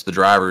 it's the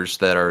drivers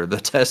that are the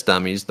test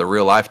dummies, the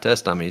real life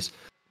test dummies.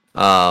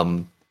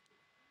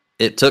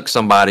 It took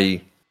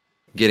somebody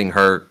getting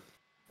hurt,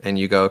 and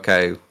you go,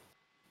 okay,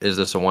 is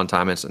this a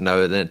one-time incident?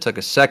 No. Then it took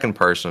a second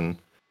person.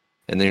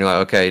 And then you're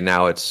like, okay,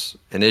 now it's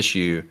an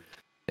issue.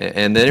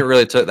 And then it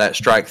really took that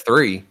strike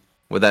three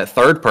with that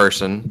third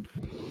person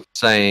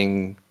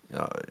saying,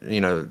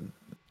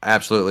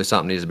 absolutely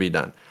something needs to be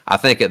done. I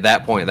think at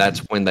that point, that's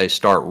when they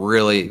start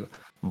really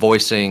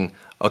voicing,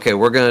 okay,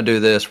 we're going to do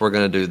this, we're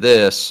going to do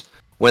this.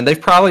 When they've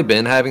probably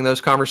been having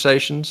those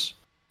conversations,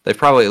 they've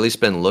probably at least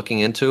been looking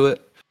into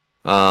it.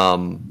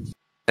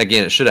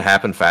 Again, it should have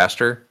happened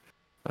faster.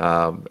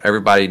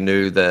 Everybody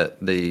knew that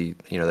they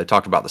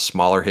talked about the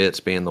smaller hits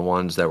being the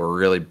ones that were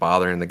really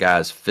bothering the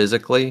guys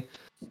physically.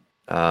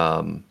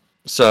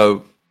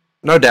 So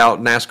no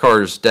doubt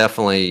NASCAR is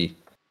definitely,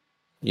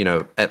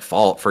 at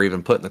fault for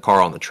even putting the car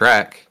on the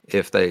track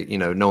if they,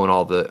 knowing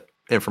all the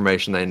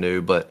information they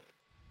knew. But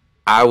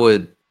I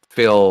would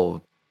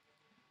feel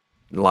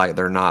like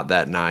they're not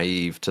that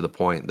naive to the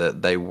point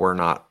that they were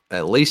not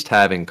at least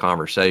having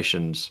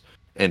conversations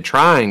and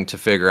trying to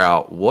figure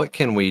out what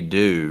can we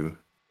do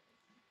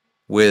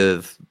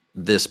with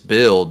this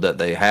build that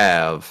they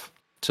have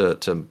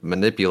to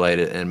manipulate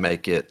it and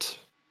make it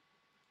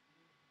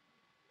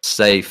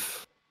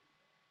safe,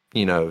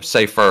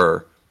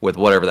 safer with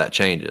whatever that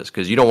change is.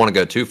 Because you don't want to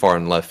go too far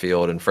in left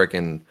field and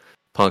freaking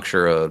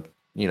puncture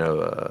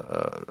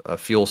a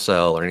fuel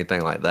cell or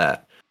anything like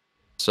that.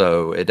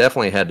 So it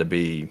definitely had to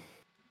be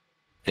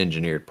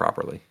engineered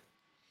properly.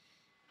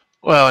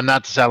 Well, and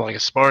not to sound like a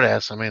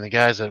smartass, I mean, the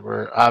guys that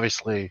were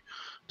obviously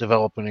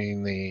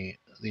developing the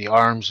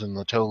arms and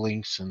the toe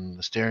links and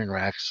the steering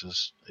racks,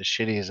 as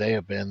shitty as they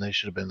have been, they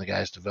should have been the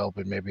guys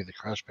developing maybe the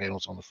crush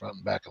panels on the front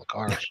and back of the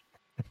cars.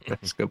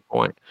 That's a good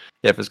point.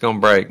 Yeah, if it's going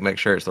to break, make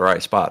sure it's the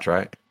right spots,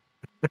 right?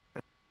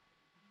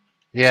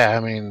 Yeah, I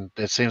mean,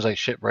 it seems like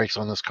shit breaks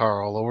on this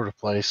car all over the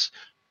place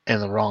in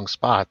the wrong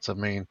spots. I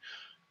mean,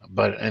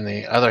 but on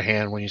the other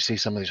hand, when you see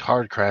some of these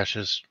hard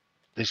crashes,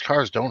 these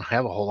cars don't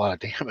have a whole lot of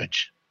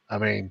damage. I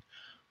mean,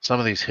 some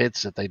of these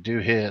hits that they do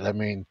hit, I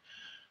mean,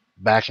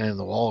 backing in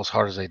the wall as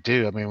hard as they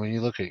do. I mean, when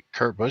you look at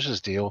Kurt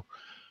Busch's deal,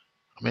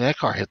 I mean, that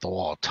car hit the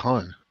wall a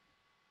ton.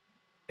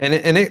 And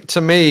it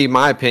to me,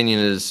 my opinion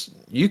is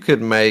you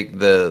could make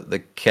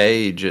the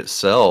cage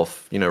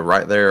itself,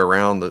 right there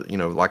around the,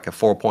 like a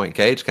 4-point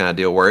cage kind of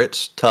deal where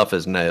it's tough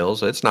as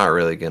nails. It's not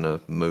really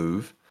gonna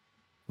move,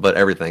 but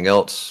everything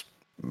else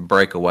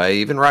break away.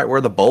 Even right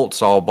where the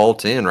bolts all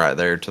bolt in right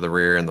there to the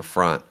rear and the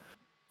front.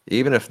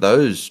 Even if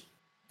those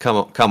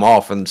come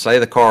off, and say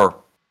the car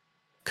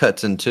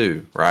cuts in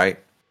two, right?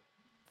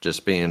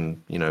 Just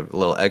being, a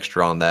little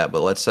extra on that.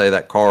 But let's say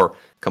that car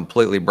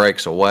completely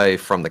breaks away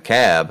from the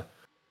cab.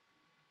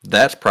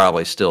 That's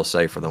probably still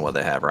safer than what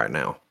they have right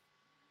now.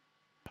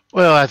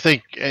 Well, I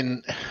think,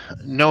 and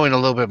knowing a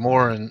little bit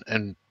more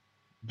and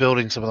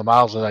building some of the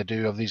miles that I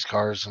do of these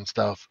cars and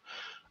stuff,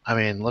 I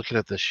mean, looking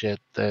at the shit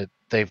that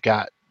they've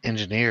got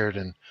engineered,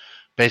 and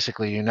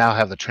basically you now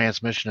have the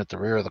transmission at the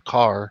rear of the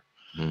car,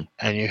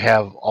 and you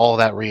have all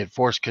that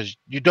reinforced because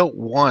you don't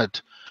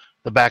want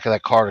the back of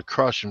that car to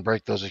crush and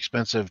break those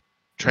expensive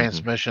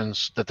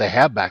transmissions that they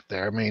have back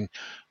there. I mean,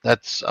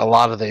 that's a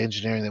lot of the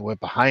engineering that went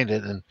behind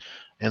it, and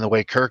the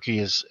way Kirky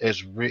is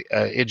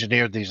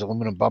engineered these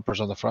aluminum bumpers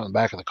on the front and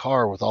back of the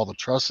car with all the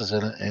trusses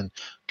in it and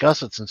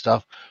gussets and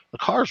stuff. The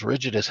car's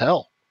rigid as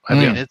hell. I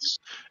mean,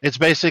 it's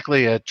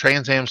basically a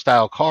Trans Am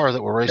style car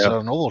that we're racing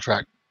on an oval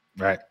track.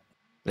 Right.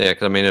 Yeah,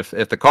 because I mean, if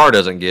the car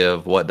doesn't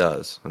give, what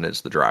does? And it's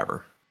the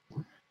driver.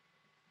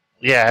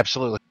 Yeah,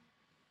 absolutely.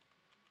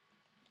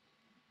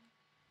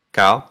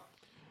 Kyle?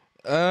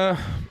 I'm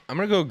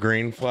gonna go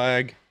green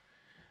flag.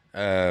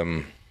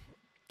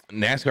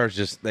 NASCAR's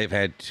just they've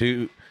had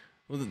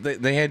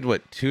they had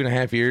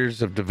 2.5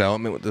 years of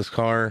development with this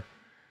car.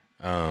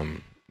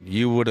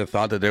 You would have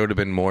thought that there would have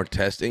been more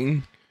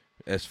testing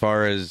as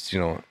far as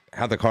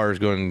how the car is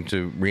going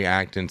to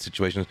react in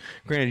situations.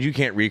 Granted, you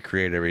can't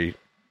recreate every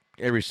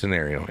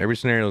scenario. Every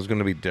scenario is going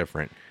to be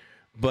different,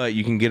 but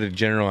you can get a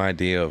general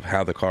idea of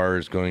how the car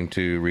is going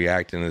to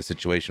react in a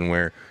situation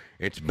where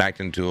it's backed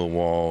into a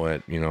wall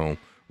at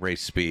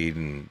race speed,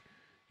 and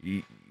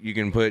you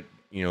can put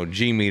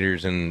G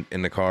meters in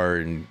the car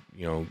and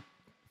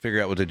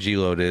figure out what the G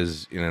load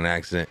is in an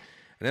accident,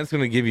 and that's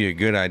going to give you a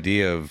good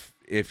idea of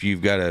if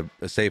you've got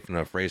a safe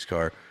enough race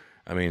car.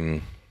 I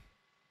mean,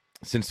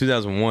 since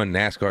 2001,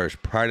 NASCAR has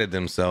prided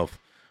themselves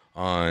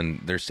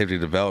on their safety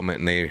development,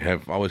 and they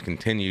have always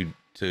continued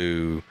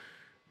to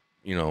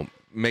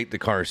make the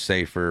car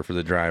safer for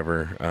the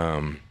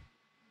driver.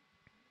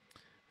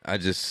 I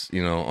just,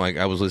 like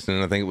I was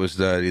listening, I think it was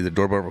either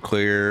Door Bumper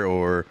Clear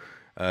or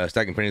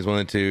Stacking Pennies 1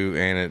 and 2,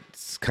 and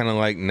it's kind of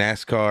like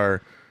NASCAR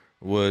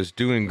was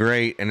doing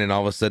great, and then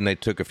all of a sudden they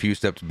took a few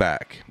steps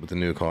back with the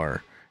new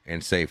car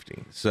and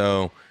safety.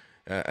 So,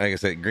 like I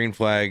said, green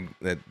flag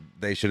that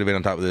they should have been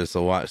on top of this a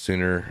lot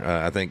sooner.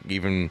 I think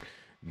even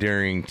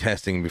during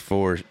testing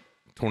before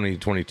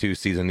 2022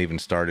 season even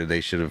started,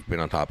 they should have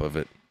been on top of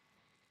it.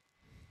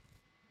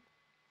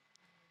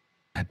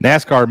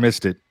 NASCAR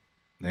missed it,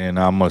 and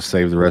I'm going to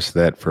save the rest of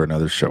that for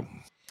another show.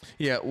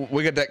 Yeah,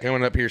 we got that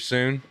coming up here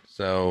soon,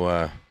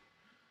 so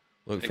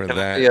look for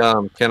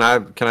that. Can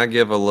I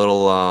give a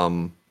little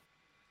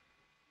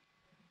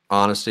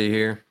honesty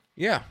here?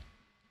 Yeah.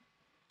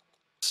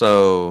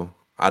 So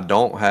I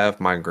don't have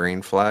my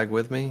green flag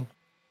with me.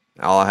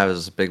 All I have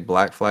is a big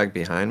black flag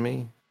behind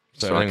me.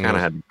 So I kind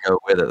of had to go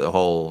with it the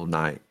whole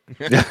night.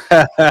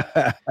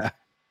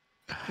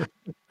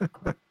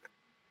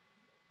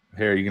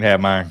 Here, you can have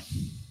mine.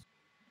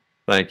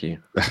 Thank you.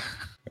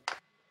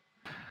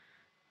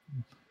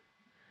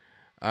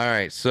 All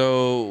right,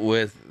 so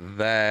with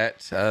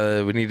that,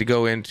 we need to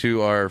go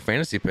into our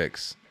fantasy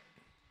picks.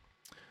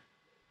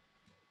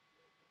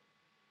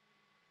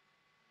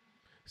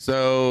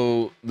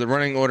 So the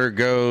running order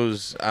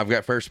goes, I've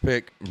got first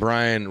pick,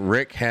 Brian.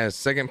 Rick has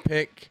second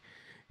pick.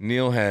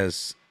 Neil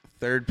has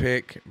third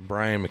pick.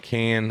 Brian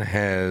McCann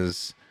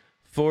has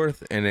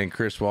fourth. And then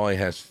Chris Wally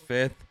has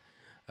fifth.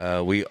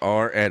 We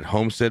are at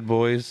Homestead,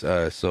 boys.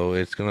 So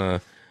it's going to,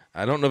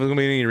 I don't know if there's going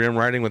to be any rim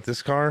riding with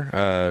this car.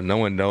 No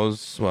one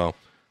knows. Well,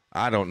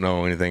 I don't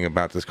know anything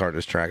about this car at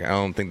this track. I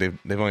don't think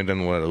they've only done,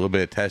 a little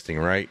bit of testing,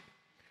 right?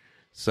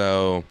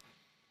 So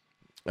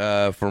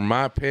for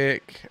my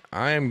pick,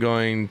 I am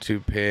going to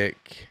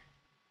pick,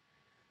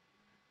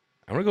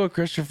 I'm going to go with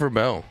Christopher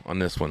Bell on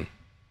this one.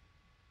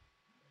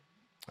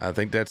 I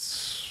think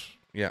that's,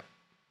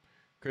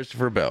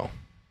 Christopher Bell.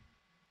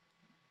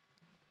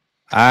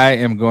 I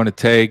am going to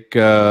take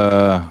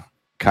Kyle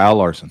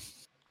Larson.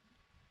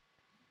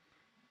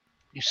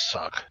 You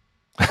suck.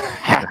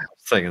 I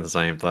was thinking the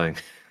same thing.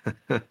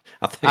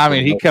 I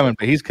mean,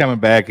 he's coming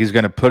back. He's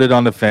going to put it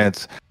on the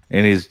fence,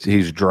 and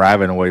he's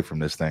driving away from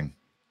this thing.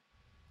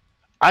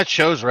 I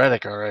chose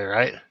Reddick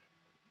already,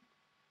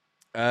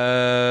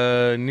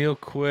 right? Neil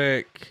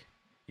Quick.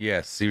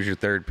 Yes, he was your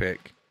third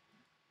pick.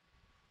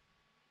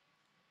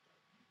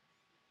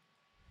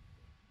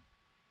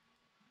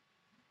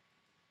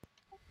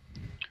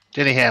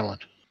 Denny Hamlin.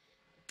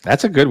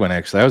 That's a good one,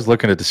 actually. I was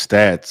looking at the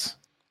stats.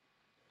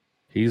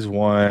 He's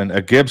won.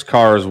 A Gibbs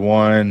car has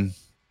won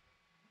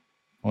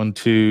 1,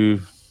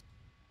 2.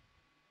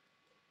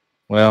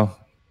 Well,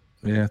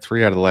 yeah,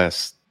 3 out of the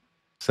last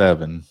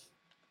 7.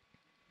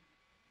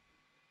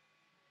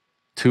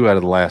 2 out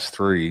of the last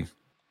 3.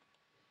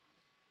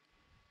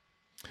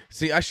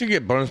 See, I should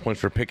get bonus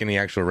points for picking the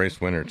actual race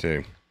winner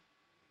too.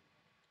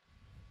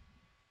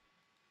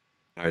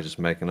 I was just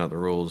making up the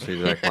rules.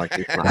 He's acting like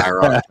he's in the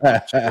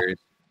IROC series,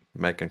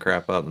 making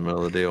crap up in the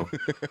middle of the deal.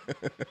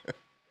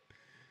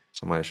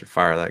 Somebody should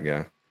fire that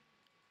guy.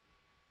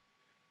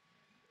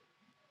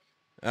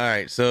 All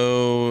right,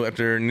 so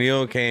after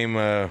Neil came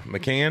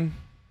McCann.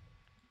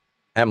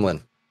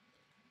 Hamlin.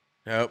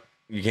 Nope,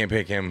 you can't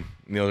pick him.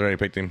 Neil's already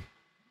picked him.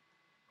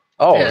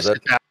 Oh, Yeah, is that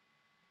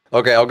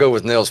okay? I'll go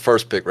with Neil's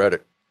first pick,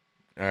 Reddick.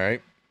 All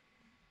right.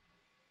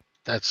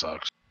 That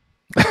sucks.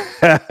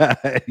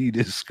 You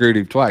just screwed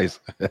him twice.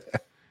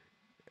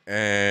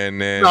 And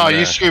then No,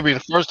 you screwed me the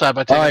first time.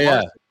 I take Oh it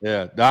yeah, back.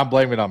 yeah. No, I'm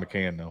blaming it on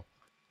McCann though.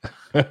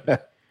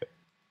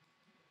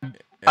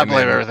 I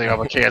blame everything on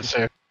McCann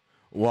too. I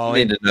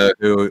Wally. need to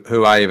know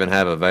who I even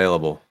have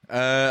available.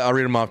 I'll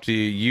read them off to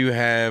you. You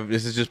have,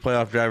 this is just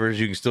playoff drivers.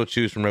 You can still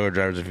choose from regular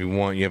drivers if you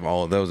want. You have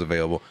all of those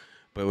available.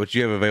 But what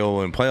you have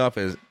available in playoff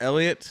is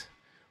Elliott,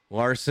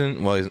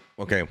 Larson. Well,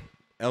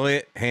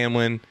 Elliott,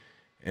 Hamlin,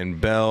 and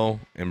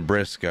Bell and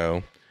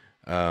Briscoe.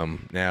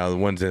 Now, the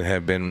ones that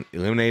have been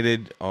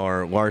eliminated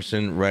are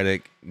Larson,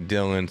 Reddick,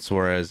 Dillon,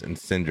 Suarez, and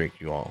Cindric.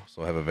 You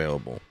also have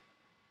available.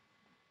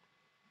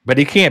 But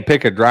he can't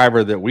pick a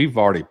driver that we've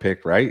already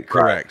picked, right?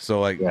 Correct. So,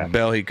 like, Yeah.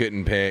 Bell, he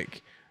couldn't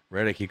pick.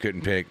 Reddick, he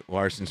couldn't pick.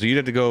 Larson. So, you'd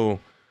have to go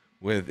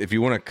with, if you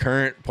want a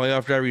current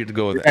playoff driver, you have to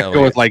go with You have to Elliott.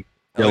 go with like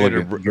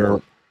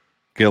Elliott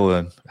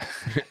Gillen.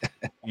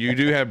 You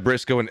do have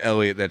Briscoe and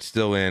Elliott that's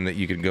still in that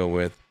you can go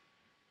with.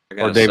 I Or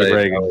gotta David save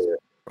Reagan. Elliott.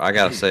 I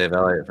got to save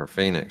Elliott for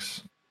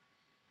Phoenix.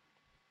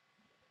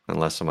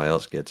 Unless somebody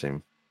else gets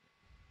him.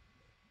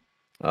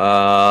 Have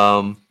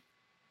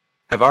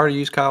I already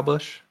used Kyle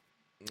Busch?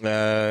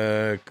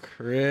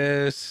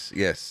 Chris,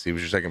 yes, he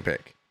was your second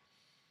pick.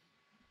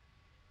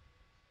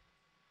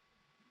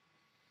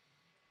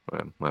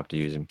 Well, I'll have to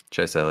use him.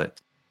 Chase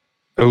Elliott.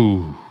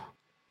 Ooh.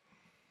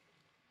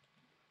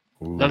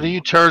 None of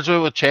you turds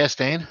went with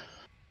Chastain.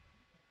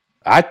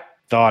 I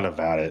thought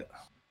about it.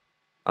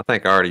 I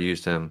think I already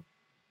used him.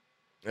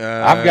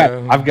 I've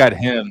got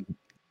him.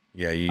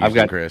 Yeah, you I've used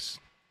got- Chris.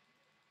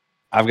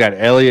 I've got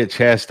Elliott,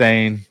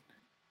 Chastain.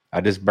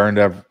 I just burned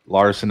up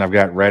Larson. I've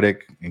got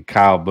Reddick and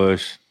Kyle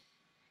Busch.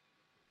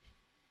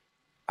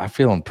 I'm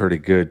feeling pretty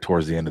good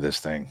towards the end of this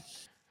thing.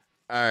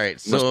 All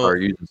right, I'm gonna so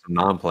start using some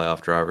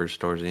non-playoff drivers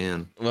towards the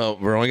end. well,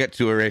 we're only got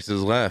 2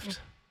 races left.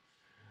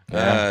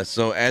 Yeah.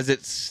 So as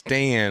it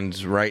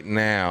stands right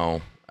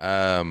now,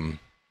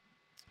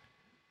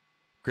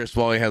 Chris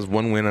Wally has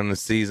 1 win on the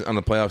season, on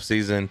the playoff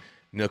season.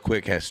 Neil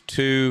Quick has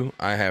 2.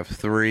 I have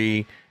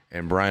 3,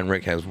 and Brian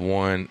Rick has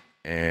 1,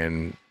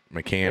 and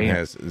McCann Damn.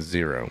 has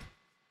 0.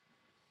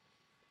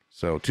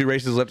 So 2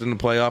 races left in the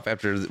playoff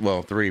after,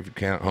 well, 3 if you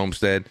count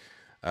Homestead.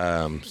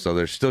 So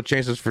there's still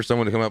chances for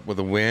someone to come up with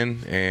a win,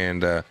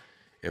 and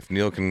if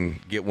Neil can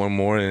get 1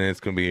 more, then it's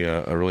going to be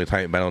a really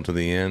tight battle to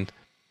the end.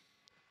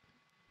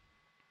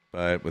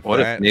 But with What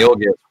that, if Neil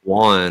gets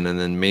 1 and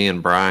then me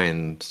and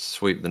Brian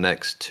sweep the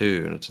next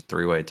 2 and it's a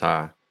 3-way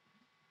tie?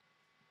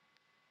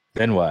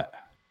 Then what?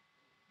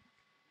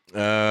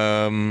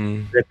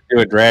 um, We have to do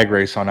a drag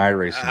race on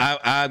iRacing.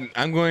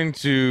 I'm going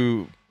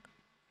to.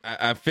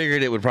 I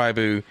figured it would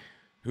probably be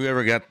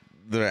whoever got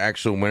the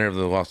actual winner of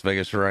the Las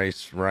Vegas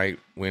race right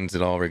wins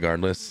it all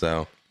regardless.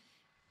 So,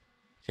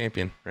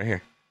 champion right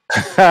here.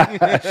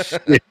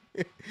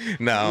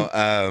 No,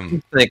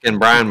 I'm thinking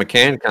Brian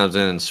McCann comes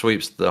in and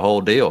sweeps the whole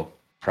deal.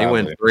 He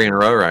wins Probably. 3 in a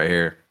row right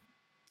here.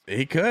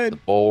 he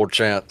could. Bold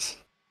chance.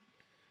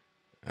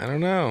 I don't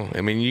know.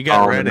 I mean, you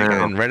got Oh, Reddick,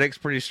 no. and Reddick's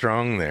pretty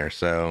strong there.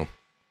 So,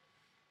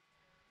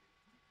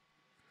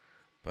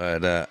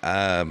 but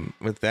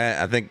with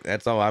that, I think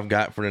that's all I've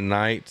got for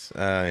tonight.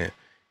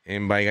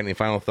 Anybody got any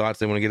final thoughts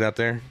they want to get out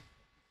there?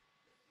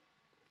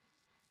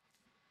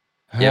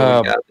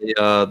 Yeah, we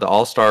got the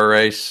All-Star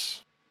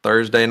race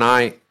Thursday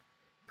night,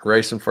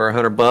 racing for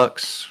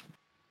 $100.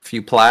 A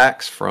few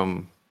plaques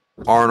from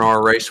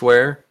R&R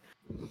Racewear.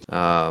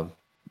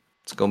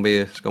 It's gonna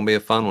be a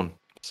fun one.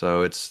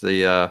 So it's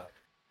the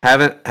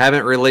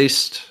haven't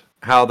released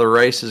how the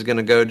race is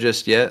gonna go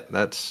just yet.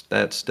 That's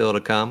still to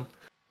come.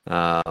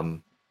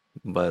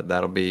 But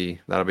that'll be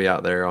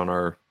out there on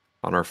our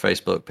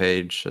Facebook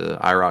page,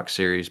 IROC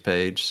series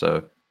page.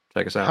 So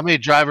check us out. How many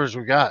drivers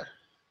we got? I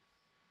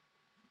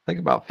think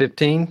about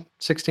 15,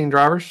 16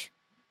 drivers.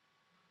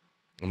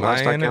 Am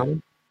Last I I in it?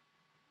 counted.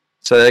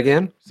 Say that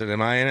again. So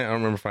am I in it? I don't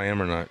remember if I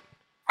am or not.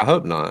 I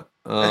hope not.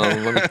 Let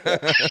me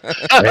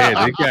Man,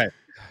 they got-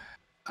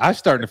 I'm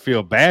starting to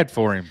feel bad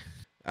for him.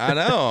 I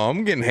know.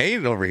 I'm getting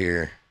hated over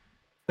here.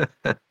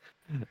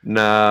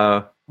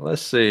 No,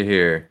 let's see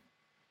here.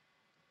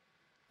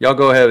 Y'all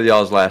go ahead with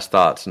y'all's last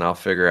thoughts, and I'll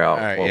figure out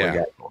All right, what yeah. we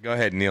got. Go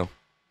ahead, Neil.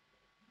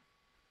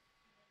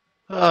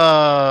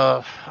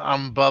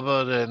 I'm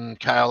Bubba and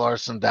Kyle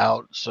Larson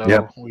out, so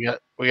Yep. we got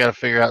to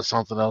figure out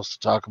something else to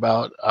talk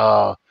about.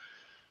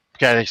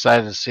 Kind of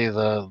excited to see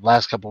the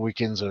last couple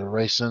weekends of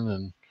racing,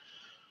 and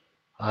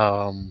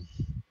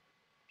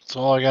that's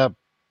all I got.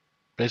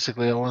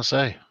 Basically, I want to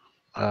say,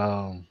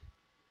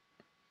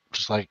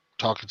 just like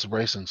talking some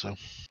racing. So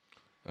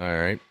All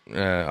right.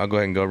 I'll go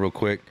ahead and go real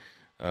quick.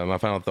 My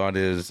final thought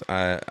is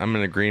I'm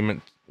in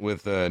agreement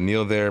with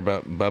Neil there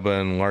about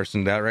Bubba and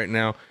Larson out right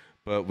now,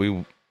 but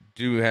we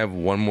do have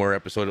one more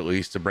episode at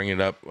least to bring it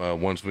up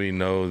once we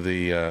know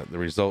the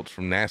results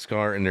from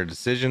NASCAR and their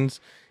decisions.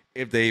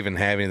 If they even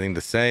have anything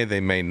to say, they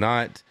may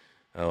not.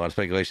 A lot of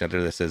speculation out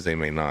there that says they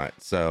may not.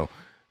 So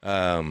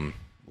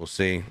we'll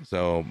see.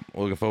 So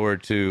looking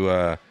forward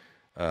to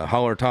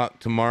Holler Talk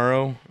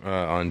tomorrow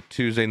on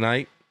Tuesday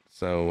night.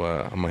 So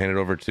I'm going to hand it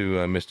over to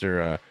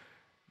Mr.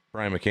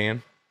 Brian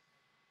McCann.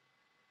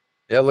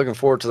 Yeah, looking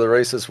forward to the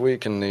race this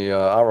week in the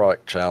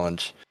IROC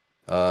Challenge.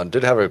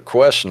 Did have a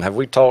question. Have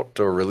we talked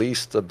or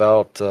released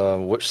about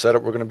which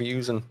setup we're going to be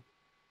using?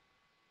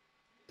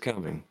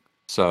 Coming.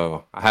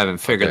 So I haven't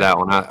figured that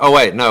one out. Oh,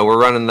 wait. No,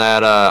 we're running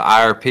that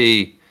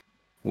IRP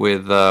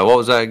with, what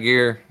was that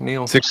gear,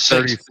 Neil?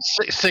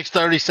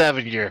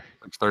 637 gear.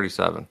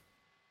 637.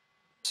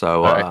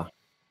 So,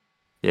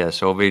 yeah,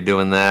 so we'll be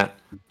doing that.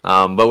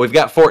 But we've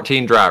got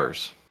 14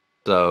 drivers.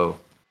 So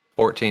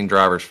 14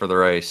 drivers for the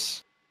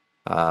race.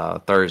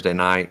 Thursday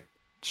night,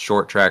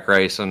 short track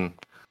racing.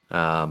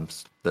 The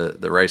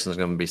racing is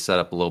going to be set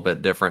up a little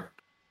bit different.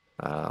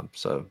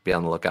 So be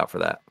on the lookout for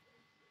that.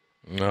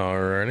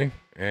 Alrighty.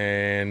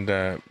 And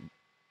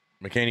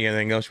McCann, you got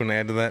anything else you want to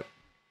add to that?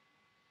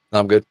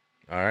 I'm good.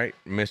 All right.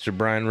 Mr.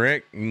 Brian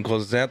Rick, you can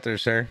close us out there,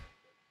 sir.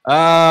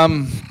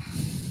 I'm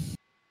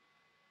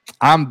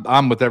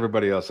with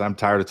everybody else. I'm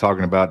tired of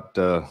talking about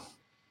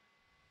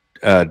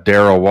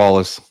Darrell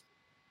Wallace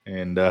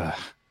and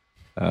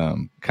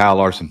Kyle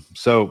Larson.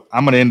 So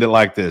I'm going to end it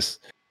like this.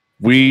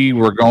 We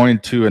were going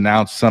to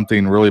announce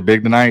something really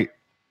big tonight.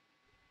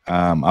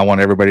 I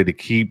want everybody to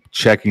keep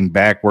checking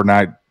back. We're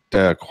not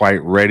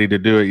quite ready to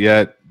do it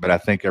yet, but I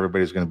think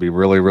everybody's going to be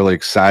really, really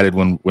excited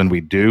when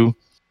we do.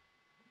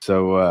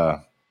 So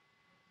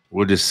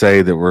we'll just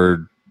say that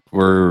we're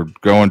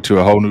going to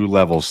a whole new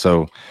level.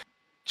 So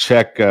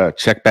check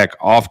back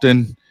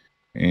often,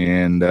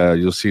 and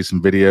you'll see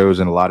some videos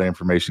and a lot of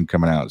information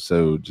coming out.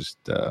 So just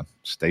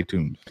stay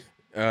tuned.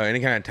 Any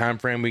kind of time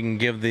frame we can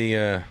give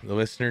the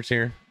listeners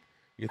here?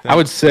 You think? I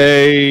would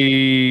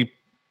say,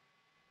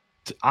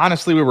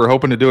 honestly, we were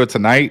hoping to do it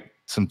tonight.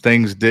 Some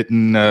things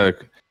didn't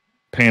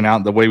pan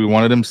out the way we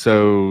wanted them.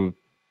 So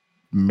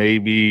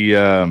maybe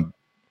I'd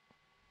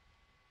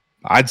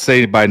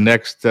say by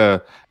next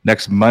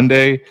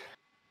Monday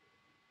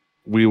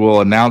we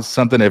will announce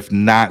something. If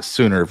not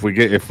sooner, if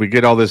we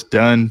get all this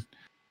done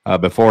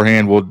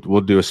beforehand,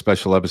 we'll do a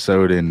special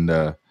episode and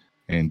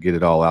get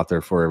it all out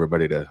there for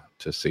everybody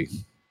to see.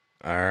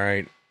 All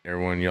right,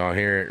 everyone, y'all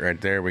hear it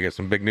right there. We got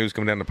some big news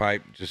coming down the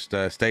pipe. Just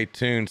stay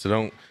tuned.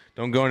 So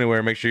don't go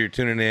anywhere. Make sure you're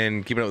tuning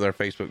in. Keep it up with our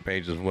Facebook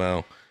page as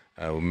well.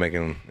 We're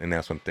making an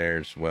announcement there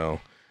as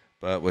well.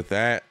 But with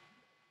that,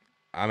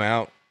 I'm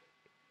out.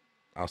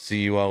 I'll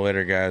see you all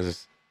later,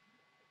 guys.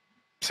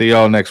 See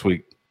y'all next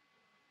week.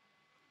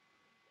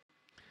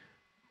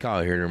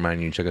 Kyle here to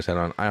remind you to check us out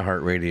on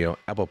iHeartRadio,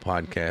 Apple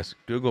Podcasts,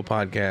 Google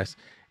Podcasts,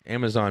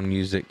 Amazon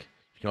Music.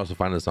 You can also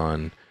find us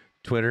on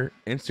Twitter,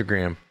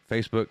 Instagram,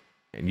 Facebook,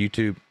 and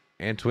YouTube,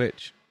 and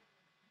Twitch.